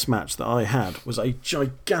 Test Match that I had was a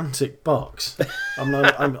gigantic box.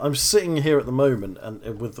 I'm sitting here at the moment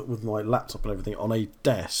and with my laptop and everything on a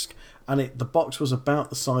desk, and the box was about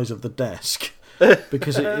the size of the desk.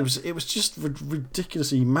 Because it was just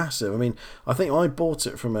ridiculously massive. I mean, I think I bought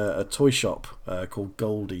it from a toy shop called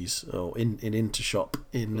Goldie's, or in Intershop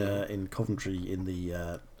in Coventry in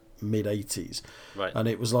the mid '80s, right? And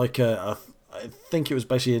it was like I think it was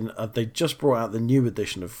basically they just brought out the new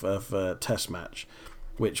edition of Test Match,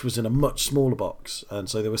 which was in a much smaller box, and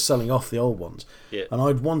so they were selling off the old ones. Yeah. And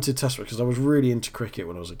I'd wanted Test Match because I was really into cricket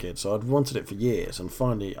when I was a kid, so I'd wanted it for years, and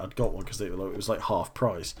finally I'd got one because it was like half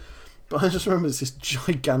price. But I just remember it's this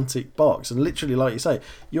gigantic box, and literally, like you say,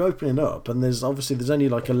 you open it up, and there's only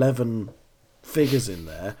like 11 figures in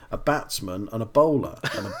there, a batsman and a bowler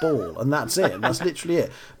and a ball, and that's it. And that's literally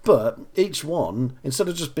it. But each one, instead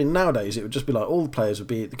of just being nowadays, it would just be like all the players would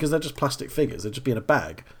be, because they're just plastic figures, they'd just be in a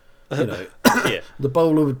bag. You know, the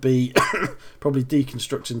bowler would be probably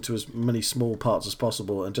deconstructed into as many small parts as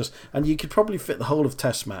possible, and you could probably fit the whole of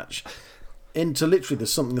Test Match into literally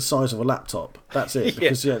there's something the size of a laptop. That's it.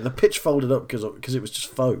 Because the pitch folded up because it was just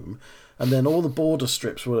foam, and then all the border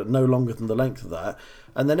strips were no longer than the length of that,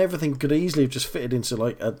 and then everything could easily have just fitted into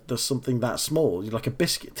like something that small, like a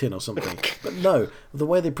biscuit tin or something. But no, the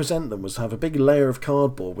way they present them was to have a big layer of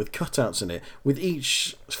cardboard with cutouts in it, with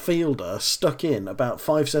each fielder stuck in about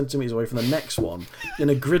 5 centimetres away from the next one in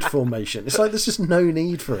a grid formation. It's like there's just no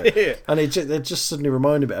need for it. And it just suddenly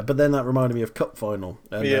reminded me. But then that reminded me of Cup Final.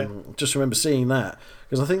 And just remember seeing that,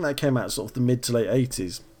 because I think that came out sort of the mid to late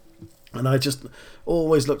 80s. And I just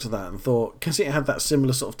always looked at that and thought, because it had that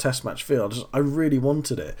similar sort of Test Match feel, I really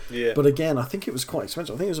wanted it. Yeah. But again, I think it was quite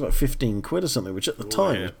expensive. I think it was about 15 quid or something, which at the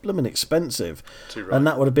time was blooming expensive. Right. And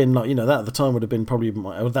that would have been like, that at the time would have been probably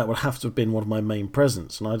that would have to have been one of my main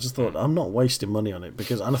presents. And I just thought, I'm not wasting money on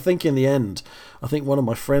it, and I think in the end, I think one of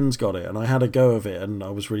my friends got it, and I had a go of it, and I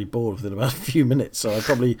was really bored within about a few minutes. So it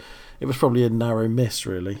was probably a narrow miss,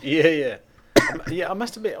 really. Yeah. I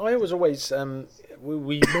must admit, I was always.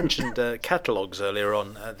 We mentioned catalogues earlier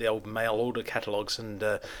on, the old mail order catalogues, and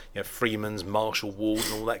Freeman's, Marshall, Ward,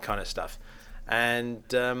 and all that kind of stuff. And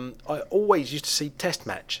I always used to see Test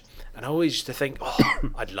Match, and I always used to think,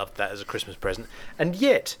 I'd love that as a Christmas present. And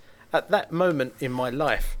yet, at that moment in my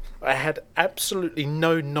life, I had absolutely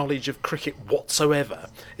no knowledge of cricket whatsoever.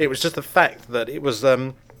 It was just the fact that it was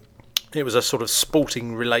a sort of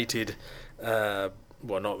sporting-related, not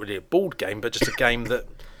really a board game, but just a game that.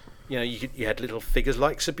 You had little figures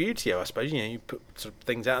like Sabutio, I suppose. You put sort of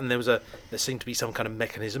things out, and there seemed to be some kind of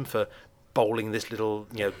mechanism for bowling this little,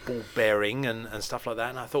 ball bearing and stuff like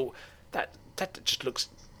that. And I thought that just looks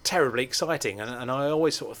terribly exciting. And I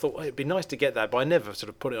always sort of thought it'd be nice to get that, but I never sort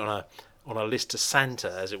of put it on a list to Santa,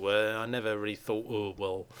 as it were. I never really thought,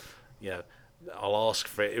 I'll ask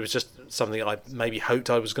for it. It was just something I maybe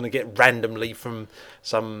hoped I was going to get randomly from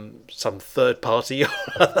some third party.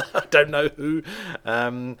 I don't know who,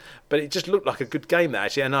 but it just looked like a good game there,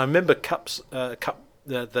 actually. And I remember Cup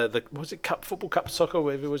was it Cup Football, Cup Soccer,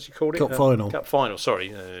 whatever it was you called it? Cup Final. Cup Final.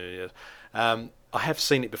 Sorry. I have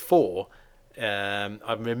seen it before.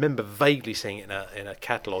 I remember vaguely seeing it in a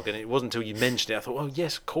catalogue, and it wasn't until you mentioned it I thought, oh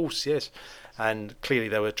yes, of course, yes. And clearly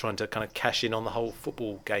they were trying to kind of cash in on the whole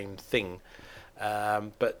football game thing.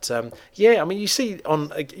 You see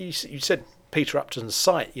you said Peter Upton's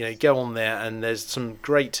site, go on there and there's some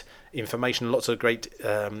great information, lots of great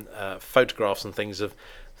photographs and things of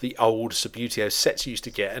the old Sabutio sets you used to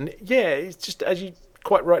get. And it's just, as you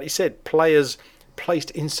quite rightly said, players placed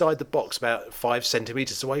inside the box about 5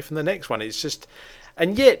 centimetres away from the next one. It's just,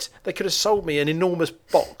 and yet they could have sold me an enormous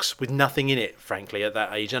box with nothing in it, frankly, at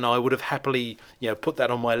that age, and I would have happily, put that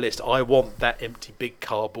on my list. I want that empty big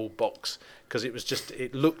cardboard box, because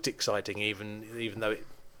it looked exciting, even though it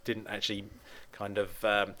didn't actually kind of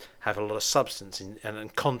have a lot of substance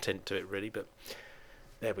and content to it, really. But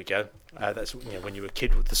there we go. That's when you were a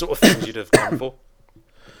kid, with the sort of things you'd have gone for.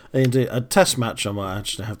 Indeed, a Test Match, I might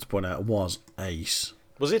actually have to point out, was ace.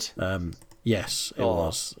 Was it? Yes, it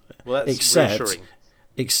was. Well, that's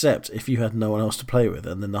except if you had no one else to play with,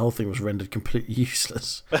 and then the whole thing was rendered completely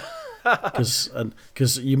useless.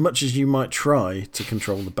 because you much as you might try to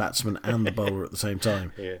control the batsman and the bowler at the same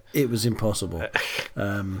time, it was impossible.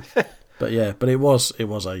 But it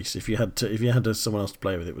was ace. If you had someone else to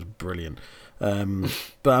play with, it was brilliant.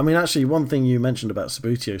 But I mean, actually, one thing you mentioned about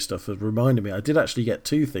Sabutio stuff has reminded me. I did actually get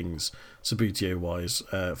two things Sabutio wise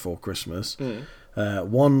for Christmas.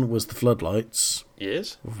 One was the floodlights,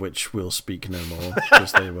 yes, of which we'll speak no more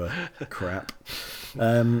because they were crap.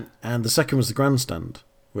 And the second was the grandstand,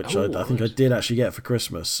 which I think I did actually get for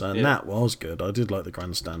Christmas, and that was good. I did like the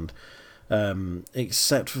grandstand.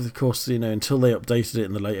 Except for, of course, until they updated it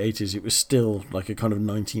in the late 80s, it was still like a kind of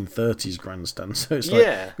 1930s grandstand. So it's like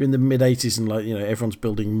you're in the mid 80s and everyone's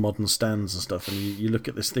building modern stands and stuff, and you look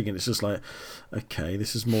at this thing and it's just like, okay,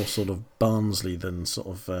 this is more sort of Barnsley than sort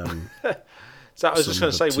of. So I was just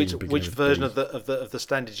going to say, which version of the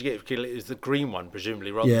stand did you get? It was the green one,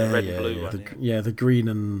 presumably, rather than the red and blue one. The green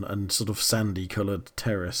and sort of sandy coloured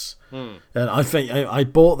terrace. And I think I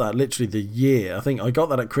bought that literally the year. I think I got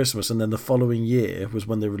that at Christmas, and then the following year was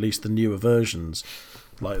when they released the newer versions,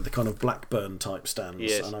 like the kind of Blackburn type stands.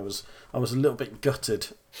 Yes. And I was a little bit gutted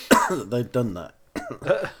that they'd done that.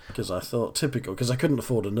 Because I thought typical, because I couldn't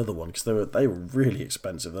afford another one because they were really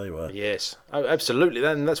expensive. They were. Yes, absolutely.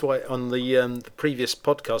 And that's why on the previous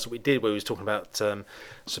podcast that we did, where we was talking about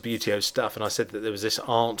Sabutio stuff, and I said that there was this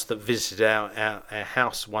aunt that visited our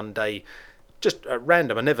house one day, just at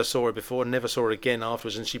random. I never saw her before, never saw her again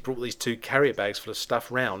afterwards, and she brought these 2 carrier bags full of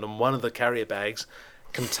stuff round, and one of the carrier bags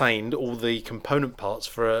contained all the component parts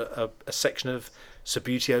for a section of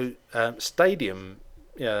Sabutio Stadium.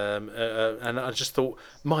 And I just thought,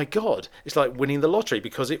 my God, it's like winning the lottery,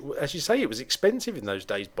 because it, as you say, it was expensive in those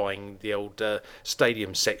days buying the old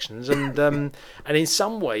stadium sections, and in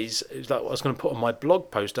some ways, it was like what I was going to put on my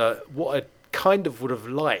blog post. What I kind of would have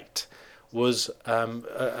liked was some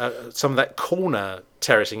of that corner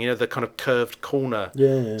terracing, the kind of curved corner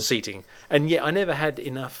seating, and yet I never had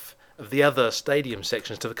enough of the other stadium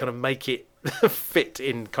sections to kind of make it fit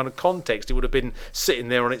in kind of context. It would have been sitting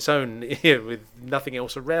there on its own, with nothing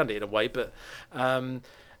else around it in a way. But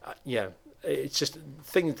it's just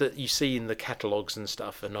things that you see in the catalogues and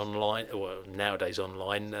stuff, and online, or nowadays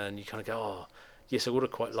online, and you kind of go, oh, yes, I would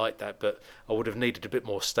have quite liked that, but I would have needed a bit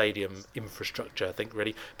more stadium infrastructure, I think,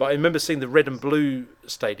 really. But I remember seeing the red and blue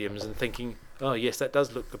stadiums and thinking, oh, yes, that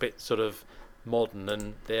does look a bit sort of modern,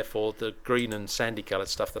 and therefore the green and sandy coloured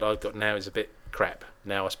stuff that I've got now is a bit crap.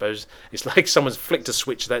 Now I suppose it's like someone's flicked a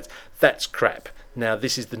switch that's crap. Now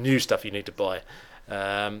this is the new stuff you need to buy.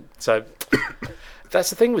 So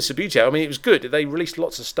that's the thing with Sabutio. I mean, it was good. They released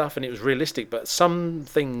lots of stuff and it was realistic, but some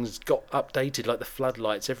things got updated, like the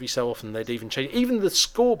floodlights. Every so often they'd even change. Even the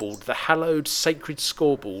scoreboard, the hallowed sacred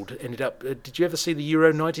scoreboard, ended up. Did you ever see the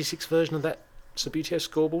Euro '96 version of that Sabutio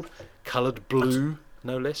scoreboard? Coloured blue.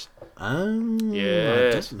 No less.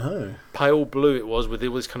 Yes. I don't know. Pale blue it was, with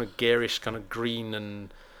all this kind of garish kind of green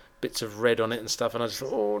and bits of red on it and stuff. And I just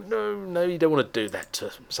thought, oh, no, you don't want to do that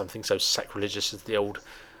to something so sacrilegious as the old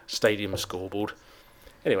stadium scoreboard.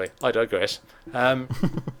 Anyway, I digress.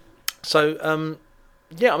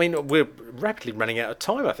 Yeah, I mean, we're rapidly running out of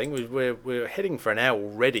time, I think. We're heading for an hour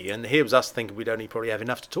already, and here was us thinking we'd only probably have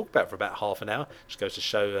enough to talk about for about half an hour. Just goes to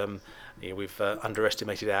show we've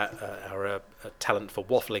underestimated our talent for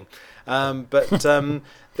waffling. But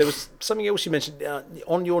there was something else you mentioned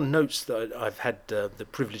on your notes that I've had the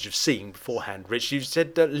privilege of seeing beforehand, Rich. You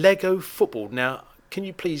said Lego football. Now, can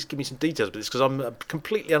you please give me some details about this? Because I'm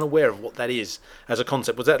completely unaware of what that is as a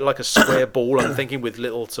concept. Was that like a square ball, I'm thinking, with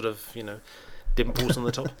little sort of, dimples on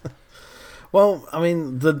the top? Well, I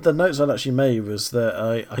mean, the notes I'd actually made was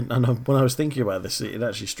that when I was thinking about this, it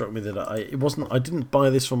actually struck me that I didn't buy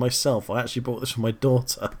this for myself. I actually bought this for my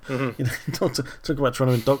daughter. Mm-hmm. Talk about trying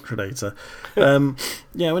to indoctrinate her.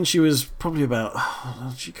 When she was probably about,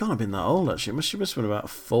 she can't have been that old actually. She must have been about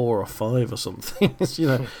 4 or 5 or something.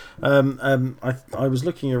 I was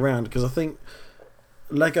looking around because I think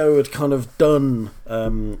Lego had kind of done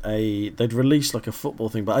they'd released like a football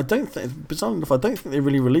thing, but bizarrely enough, I don't think they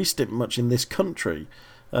really released it much in this country,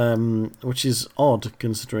 which is odd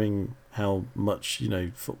considering how much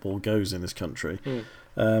football goes in this country.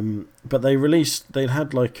 But they released an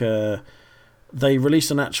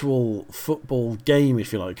actual football game,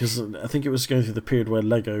 if you like, because I think it was going through the period where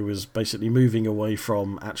Lego was basically moving away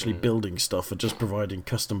from actually building stuff and just providing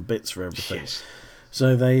custom bits for everything. Yes.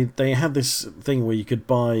 So they had this thing where you could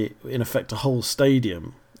buy, in effect, a whole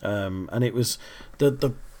stadium, and it was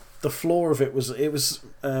the floor of it was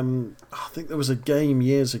I think there was a game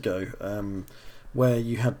years ago where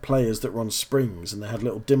you had players that were on springs and they had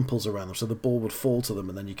little dimples around them, so the ball would fall to them,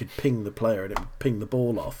 and then you could ping the player and it would ping the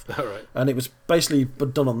ball off. All right. And it was basically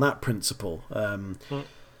done on that principle.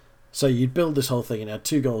 So you'd build this whole thing, and it had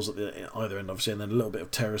 2 goals at either end, obviously, and then a little bit of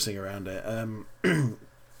terracing around it.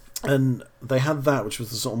 And they had that, which was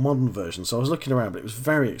the sort of modern version. So I was looking around, but it was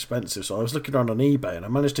very expensive. So I was looking around on eBay, and I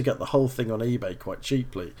managed to get the whole thing on eBay quite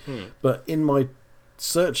cheaply. But in my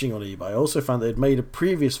searching on eBay, I also found they'd made a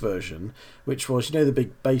previous version, which was, the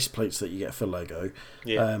big base plates that you get for Lego.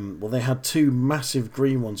 Yeah. Well, they had 2 massive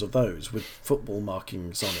green ones of those with football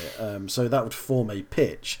markings on it. So that would form a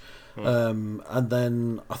pitch. And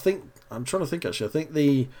then I'm trying to think actually. I think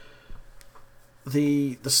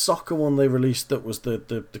the soccer one they released that was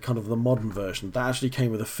the kind of the modern version, that actually came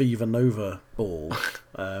with a Fever Nova ball.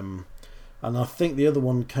 And I think the other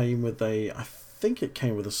one came with I think it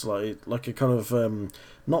came with a slight, like a kind of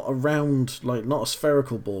not a round, like not a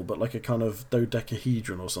spherical ball, but like a kind of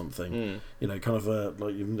dodecahedron or something. Kind of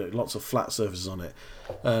lots of flat surfaces on it.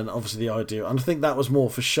 And obviously the idea, and I think that was more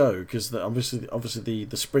for show, because obviously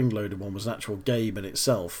the spring-loaded one was an actual game in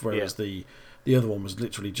itself, whereas the other one was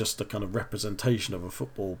literally just a kind of representation of a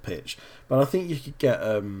football pitch. But I think you could get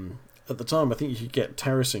at the time, I think you could get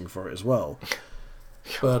terracing for it as well.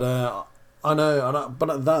 But I know.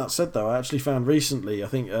 But that said, though, I actually found recently, I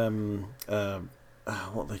think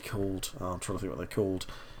what they called. I'm trying to think what they're called.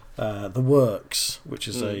 The Works, which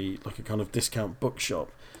is a kind of discount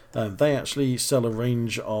bookshop. They actually sell a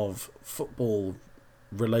range of football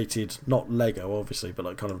related, not Lego obviously, but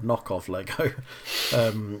like kind of knockoff Lego.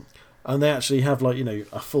 And they actually have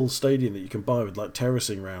a full stadium that you can buy with like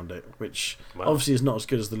terracing around it, which obviously is not as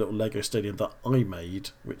good as the little Lego stadium that I made,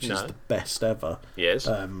 which is the best ever. Yes.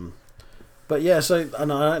 But yeah,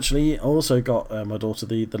 and I actually also got my daughter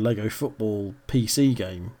the Lego football PC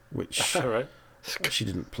game, which right. She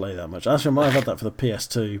didn't play that much. Actually, I might have had that for the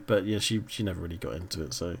PS2, but yeah, she never really got into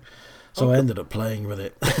it, so I ended up playing with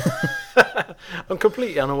it. I'm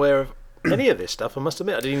completely unaware of any of this stuff, I must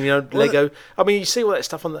admit. I didn't even know Lego. I mean, you see all that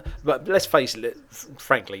stuff on the... But let's face it,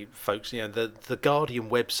 frankly, folks, the Guardian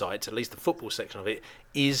website, at least the football section of it,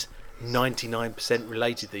 is 99%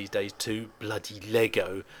 related these days to bloody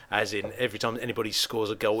Lego, as in every time anybody scores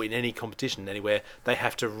a goal in any competition anywhere, they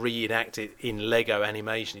have to reenact it in Lego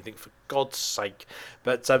animation. You think, for God's sake.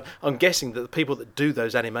 But I'm guessing that the people that do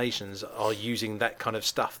those animations are using that kind of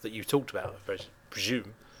stuff that you talked about, I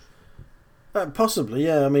presume. Possibly,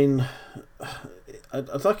 yeah. I mean,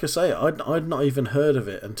 like I say, I'd not even heard of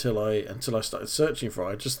it until I started searching for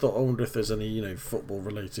it. I just thought, I wonder if there's any football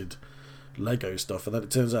related Lego stuff, and then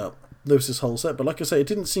it turns out there was this whole set. But like I say, it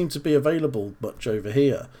didn't seem to be available much over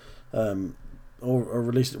here, or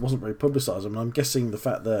at least it wasn't very publicised. I mean, I'm guessing the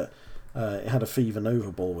fact that it had a Fever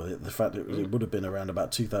Nova ball with it, the fact that it would have been around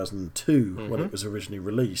about 2002 when it was originally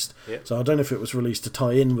released. Yep. So I don't know if it was released to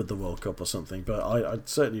tie in with the World Cup or something, but I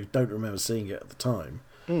certainly don't remember seeing it at the time.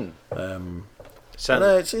 It's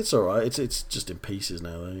all right. It's just in pieces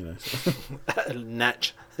now, though.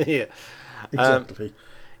 Natch. Yeah. Exactly.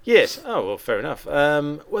 Yes. Oh, well, fair enough.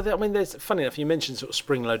 Well, I mean, there's funny enough. You mentioned sort of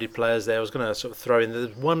spring-loaded players there. I was going to sort of throw in.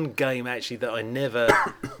 There's one game actually that I never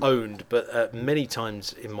owned, but many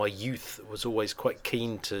times in my youth was always quite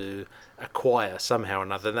keen to acquire somehow or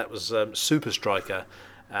another. And that was Super Striker,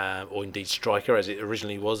 or indeed Striker, as it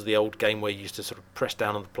originally was. The old game where you used to sort of press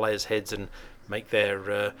down on the players' heads and make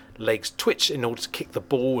their legs twitch in order to kick the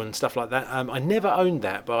ball and stuff like that. I never owned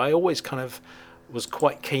that, but I always kind of was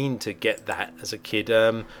quite keen to get that as a kid,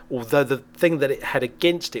 although the thing that it had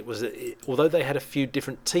against it was that although they had a few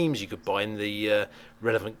different teams you could buy in the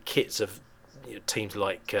relevant kits of teams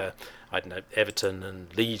like I don't know, Everton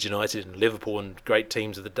and Leeds United and Liverpool and great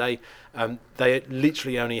teams of the day, they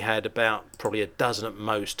literally only had about probably a dozen at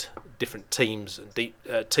most different teams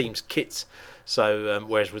kits. So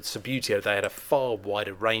whereas with Subutio they had a far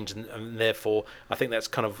wider range, and therefore I think that's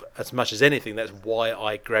kind of, as much as anything, that's why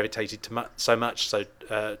I gravitated so much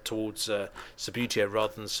towards Subutio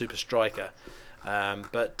rather than Super Striker.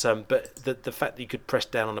 But the fact that you could press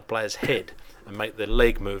down on a player's head and make the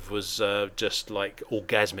leg move was just like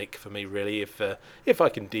orgasmic for me, really, if I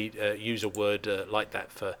can use a word like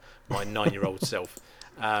that for my 9-year-old self.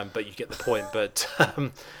 But you get the point. But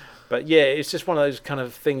yeah, it's just one of those kind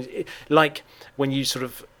of things. Like when you sort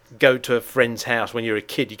of go to a friend's house when you're a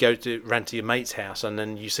kid, you go round to your mate's house, and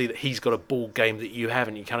then you see that he's got a ball game that you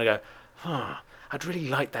haven't. You kind of go, I'd really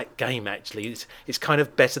like that game, actually. It's kind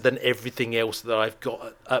of better than everything else that I've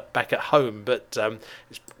got back at home, but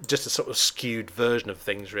it's just a sort of skewed version of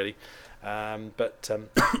things, really.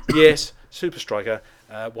 Yes, Super Striker,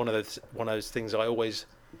 one of those things I always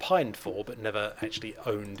pined for, but never actually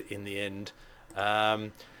owned in the end.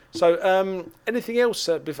 Anything else?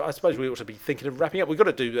 I suppose we ought to be thinking of wrapping up. We've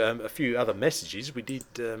got to do a few other messages. We did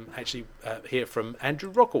actually hear from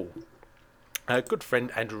Andrew Rockall, good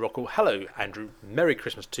friend Andrew Rockall. Hello, Andrew. Merry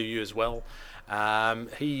Christmas to you as well.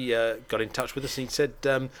 He got in touch with us and he said,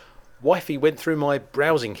 Wifey went through my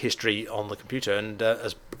browsing history on the computer and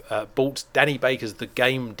has bought Danny Baker's The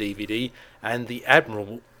Game DVD and the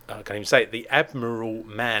Admiral, I can't even say it, the Admiral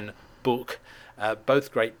Man book,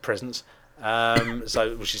 both great presents.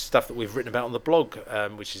 Which is stuff that we've written about on the blog,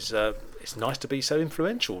 which is it's nice to be so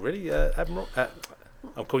influential, really. Admiral,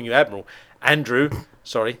 I'm calling you Admiral, Andrew.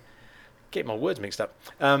 Sorry, get my words mixed up.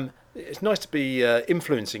 It's nice to be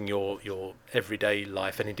influencing your everyday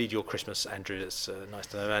life and indeed your Christmas, Andrew. It's nice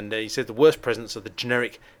to know. And he said the worst presents are the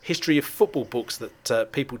generic history of football books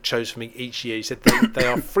that people chose for me each year. He said they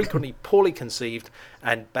are frequently poorly conceived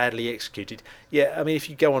and badly executed. Yeah, I mean, if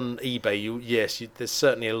you go on eBay, there's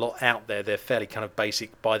certainly a lot out there. They're fairly kind of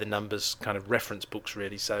basic, by the numbers kind of reference books,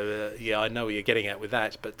 really. So I know what you're getting at with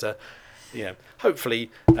that. But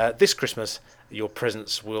hopefully this Christmas your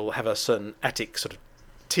presents will have a certain attic sort of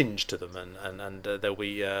tinge to them, and they'll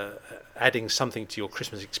be adding something to your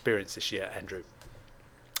Christmas experience this year, Andrew.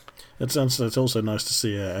 It's also nice to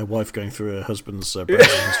see a wife going through her husband's browsing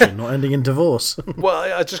history and not ending in divorce. Well,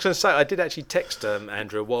 I was just going to say, I did actually text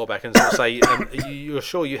Andrew a while back and say, you're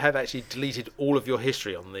sure you have actually deleted all of your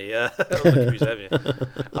history on the computer, haven't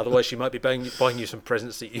you? Otherwise, she might be buying you some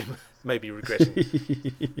presents that you may be regretting.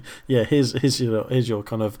 Yeah, here's your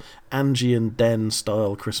kind of Angie and Den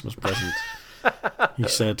style Christmas present. He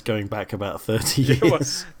said, going back about 30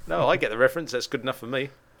 years. No, I get the reference. That's good enough for me.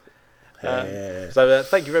 So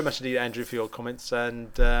thank you very much indeed, Andrew, for your comments.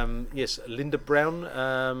 And yes, Linda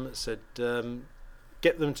Brown said,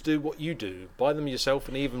 get them to do what you do. Buy them yourself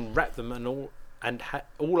and even wrap them and all. And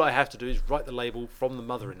all I have to do is write the label from the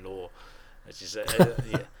mother-in-law. Which is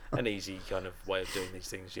an easy kind of way of doing these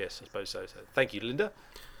things. Yes, I suppose so. So thank you, Linda.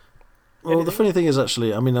 Well, the funny thing is,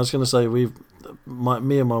 actually, I mean, I was going to say,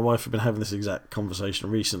 me and my wife have been having this exact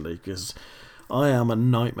conversation recently because I am a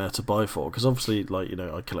nightmare to buy for. Because obviously,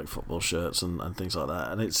 I collect football shirts and things like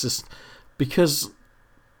that, and it's just because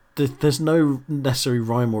there's no necessary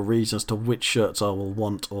rhyme or reason as to which shirts I will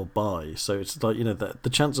want or buy. So it's like the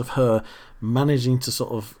chance of her managing to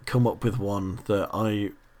sort of come up with one that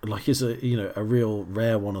I is a real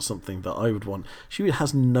rare one or something that I would want. She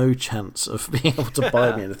has no chance of being able to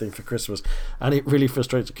buy me anything for Christmas, and it really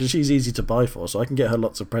frustrates her because she's easy to buy for. So I can get her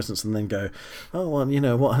lots of presents and then go, oh well, you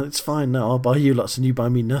know what? It's fine now. I'll buy you lots and you buy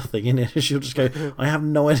me nothing. And she'll just go, I have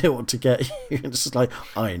no idea what to get you. And it's just like,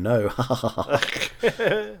 I know.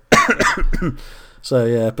 So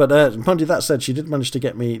yeah, but mind you, that said, she did manage to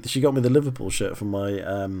get me. She got me the Liverpool shirt for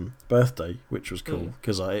my birthday, which was cool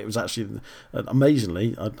because it was actually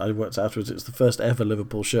amazingly. I worked out afterwards. It's the first ever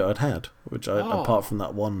Liverpool shirt I'd had, which apart from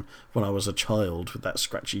that one when I was a child with that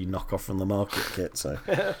scratchy knockoff from the market kit. So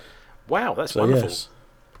wow, that's wonderful. Yes.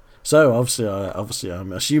 So obviously,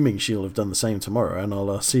 I'm assuming she'll have done the same tomorrow, and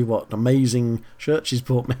I'll see what amazing shirt she's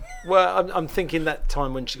bought me. Well, I'm thinking that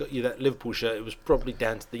time when she got you that Liverpool shirt, it was probably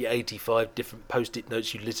down to the 85 different post-it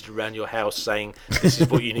notes you littered around your house saying, "This is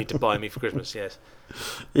what you need to buy me for Christmas." Yes.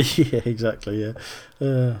 Yeah, exactly.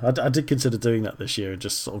 Yeah, I did consider doing that this year and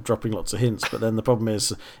just sort of dropping lots of hints. But then the problem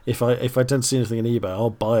is, if I tend to see anything on eBay, I'll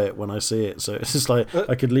buy it when I see it. So it's just like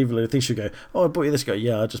I could leave a little thing. She'll go, "Oh, I bought you this." Go,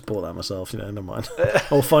 "Yeah, I just bought that myself." Never mind.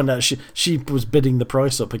 I'll find out she was bidding the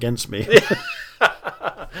price up against me.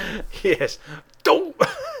 Yes. Don't.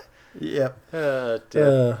 Yeah. But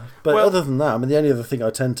other than that, I mean, the only other thing I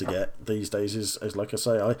tend to get these days is like I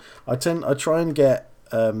say, I try and get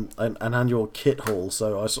an annual kit haul.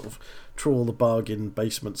 So I sort of trawl the bargain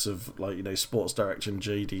basements of Sports Direct and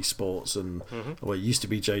JD Sports and well, it used to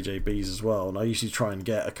be JJB's as well. And I usually try and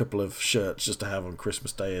get a couple of shirts just to have on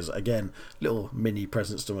Christmas Day as again little mini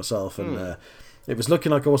presents to myself. And it was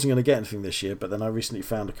looking like I wasn't going to get anything this year, but then I recently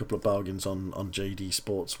found a couple of bargains on JD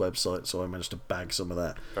Sports website, so I managed to bag some of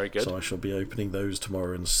that. Very good. So I shall be opening those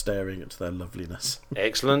tomorrow and staring at their loveliness.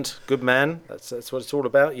 Excellent, good man. That's what it's all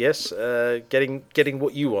about. Yes, getting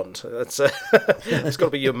what you want. That's got to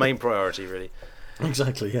be your main priority, really.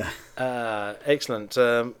 Exactly. Yeah. Excellent.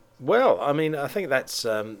 Well, I mean, I think that's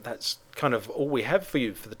kind of all we have for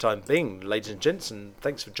you for the time being, ladies and gents. And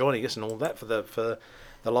thanks for joining us and all that for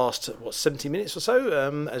the last 70 minutes or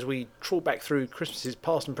so as we trawl back through Christmases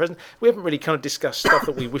past and present. We haven't really kind of discussed stuff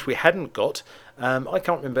that we wish we hadn't got. I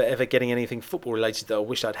can't remember ever getting anything football related that I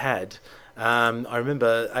wished I'd had. I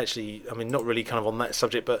remember actually, I mean, not really kind of on that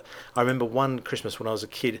subject, but I remember one Christmas when I was a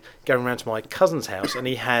kid going around to my cousin's house and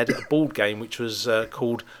he had a board game which was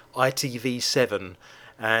called ITV7.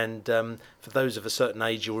 And for those of a certain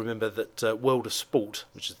age, you'll remember that World of Sport,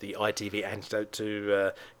 which is the ITV antidote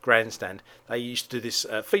to Grandstand, they used to do this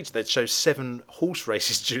feature. They'd show 7 horse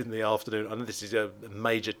races during the afternoon. I know this is a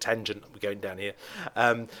major tangent we're going down here.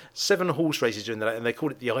 7 horse races during the day, and they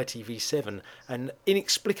called it the ITV7. And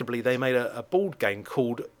inexplicably, they made a board game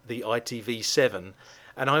called the ITV7.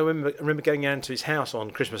 And I remember going down to his house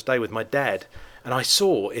on Christmas Day with my dad, and I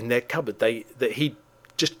saw in their cupboard that he'd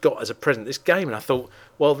just got as a present this game, and I thought,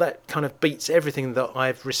 well, that kind of beats everything that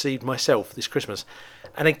I've received myself this Christmas.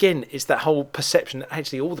 And again, it's that whole perception that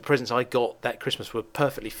actually all the presents I got that Christmas were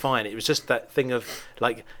perfectly fine. It was just that thing of,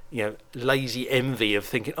 like, you know, lazy envy of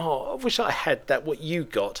thinking, oh, I wish I had that, what you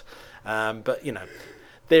got. But, you know,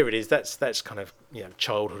 there it is. That's kind of, you know,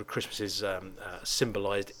 childhood Christmases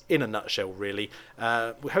symbolised in a nutshell, really.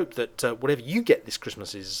 We hope that whatever you get this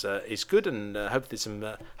Christmas is good, and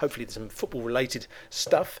hopefully there's some football related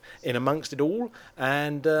stuff in amongst it all.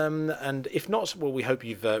 And if not, well, we hope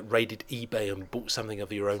you've raided eBay and bought something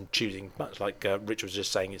of your own choosing, much like Rich was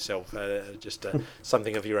just saying himself,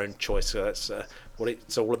 something of your own choice. So that's what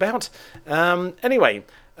it's all about. Anyway.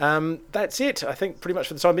 That's it, I think, pretty much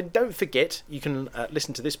for the time. And don't forget, you can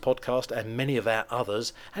listen to this podcast and many of our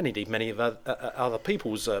others, and indeed many of other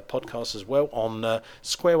people's podcasts as well, on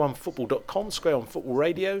squareonefootball.com, Square One Football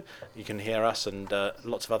Radio. You can hear us and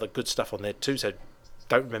lots of other good stuff on there too. So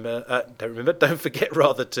don't forget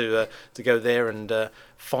rather to go there and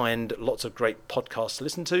find lots of great podcasts to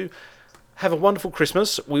listen to. Have a wonderful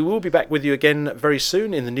Christmas. We will be back with you again very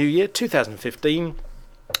soon in the new year, 2015.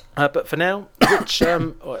 But for now, Rich,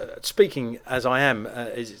 speaking as I am,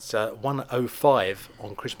 it's 1:05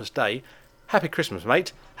 on Christmas Day. Happy Christmas,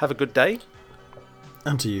 mate. Have a good day.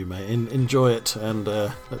 And to you, mate. Enjoy it, and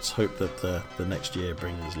let's hope that the next year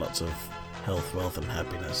brings lots of health, wealth, and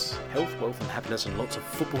happiness. Health, wealth, and happiness, and lots of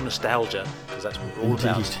football nostalgia, because that's what we're all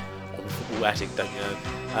about on the Football Attic, don't you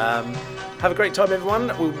know? Have a great time, everyone.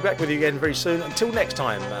 We'll be back with you again very soon. Until next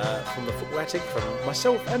time, from the Football Attic, from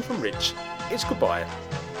myself and from Rich, it's goodbye.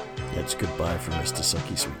 It's goodbye from Mr.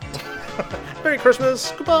 Sucky Sweet. Merry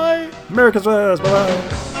Christmas. Goodbye. Merry Christmas.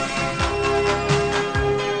 Bye-bye.